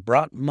down and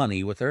brought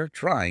money with her,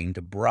 trying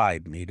to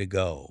bribe me to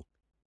go.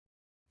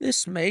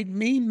 This made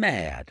me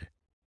mad,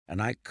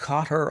 and I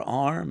caught her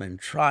arm and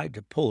tried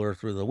to pull her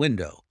through the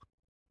window.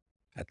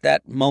 At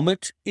that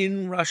moment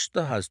in rushed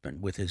the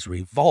husband with his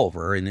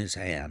revolver in his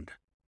hand.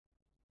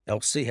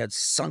 Elsie had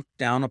sunk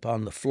down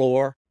upon the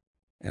floor,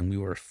 and we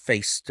were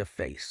face to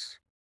face.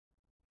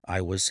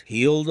 I was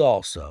healed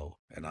also,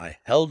 and I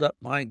held up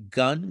my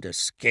gun to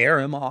scare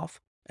him off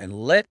and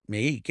let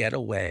me get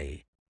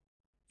away.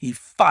 He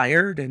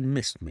fired and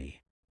missed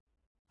me.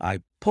 I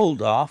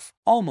pulled off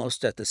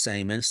almost at the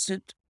same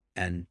instant,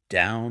 and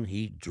down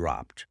he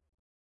dropped.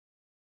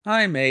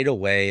 I made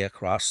away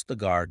across the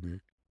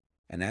garden,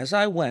 and as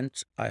I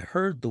went I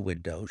heard the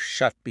window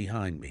shut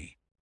behind me.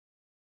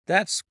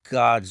 That's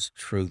God's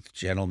truth,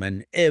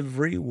 gentlemen,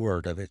 every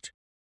word of it,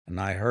 and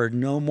I heard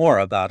no more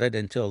about it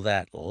until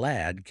that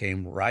lad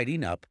came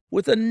riding up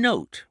with a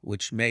note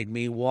which made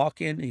me walk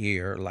in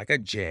here like a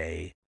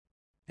jay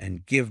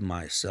and give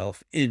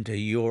myself into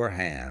your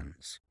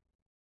hands."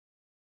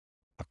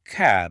 A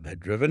cab had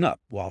driven up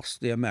whilst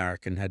the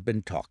American had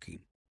been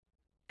talking.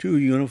 2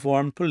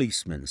 uniformed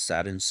policemen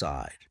sat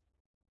inside.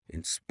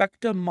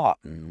 Inspector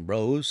Martin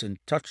rose and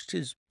touched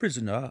his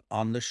prisoner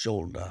on the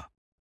shoulder.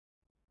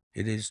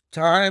 "It is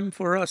time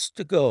for us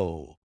to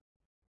go.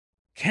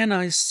 Can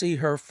I see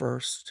her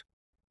first?"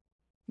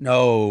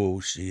 "No,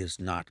 she is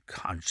not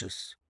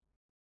conscious.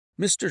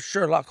 Mr.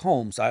 Sherlock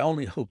Holmes, I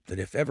only hope that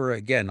if ever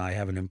again I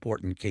have an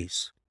important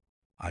case,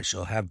 I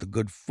shall have the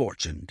good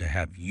fortune to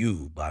have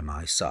you by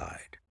my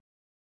side."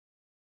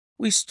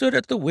 We stood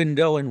at the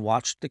window and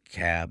watched the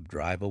cab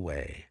drive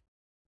away.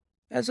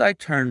 As I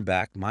turned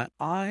back, my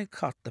eye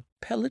caught the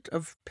pellet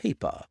of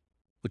paper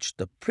which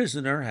the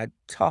prisoner had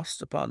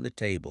tossed upon the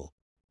table.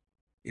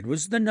 It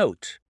was the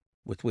note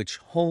with which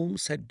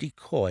Holmes had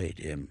decoyed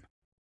him.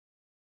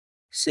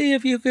 "See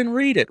if you can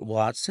read it,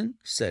 Watson,"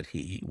 said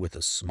he, with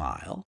a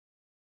smile.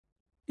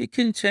 It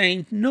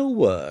contained no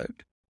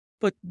word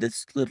but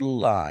this little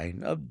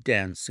line of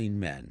dancing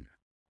men: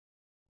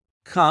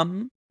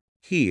 "Come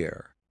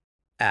here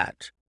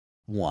at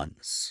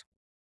once."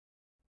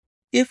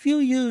 "If you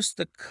use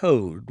the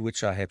code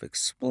which I have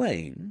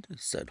explained,"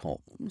 said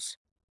Holmes,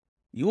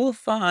 "you will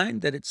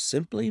find that it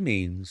simply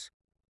means,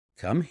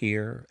 'Come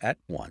here at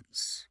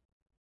once.'"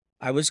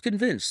 I was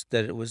convinced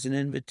that it was an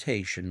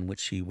invitation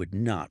which he would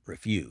not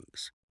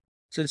refuse,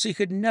 since he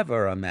could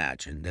never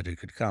imagine that it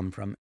could come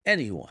from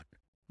anyone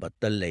but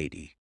the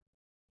lady.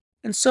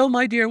 And so,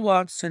 my dear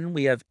Watson,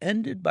 we have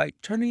ended by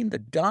turning the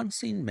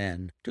dancing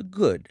men to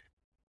good,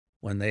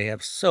 when they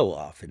have so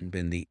often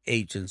been the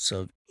agents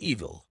of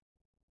evil.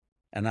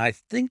 And I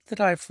think that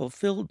I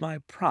fulfilled my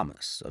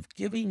promise of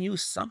giving you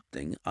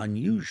something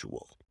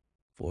unusual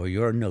for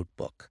your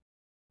notebook.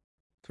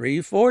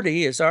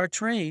 3:40 is our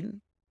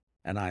train,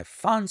 and I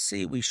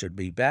fancy we should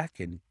be back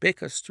in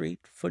Baker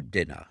Street for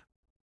dinner.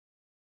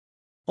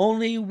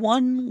 Only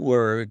one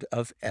word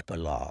of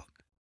epilogue.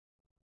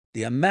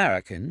 The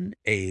American,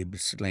 Abe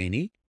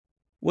Slaney,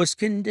 was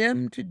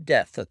condemned to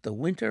death at the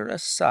winter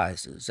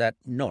assizes at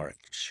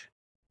Norwich,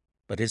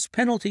 but his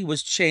penalty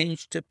was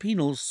changed to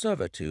penal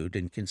servitude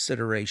in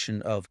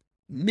consideration of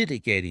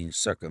mitigating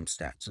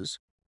circumstances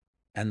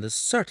and the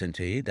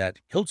certainty that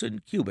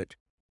Hilton Cubitt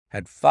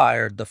had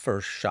fired the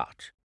first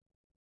shot.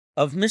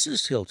 Of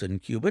Mrs. Hilton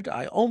Cubitt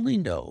I only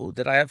know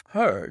that I have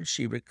heard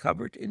she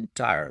recovered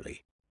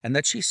entirely, and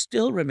that she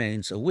still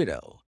remains a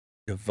widow,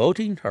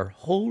 devoting her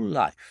whole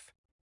life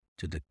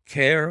to the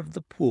care of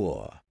the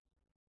poor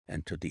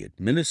and to the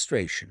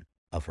administration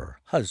of her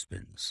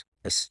husband's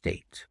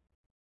estate.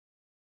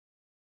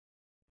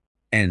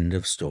 End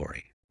of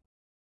story.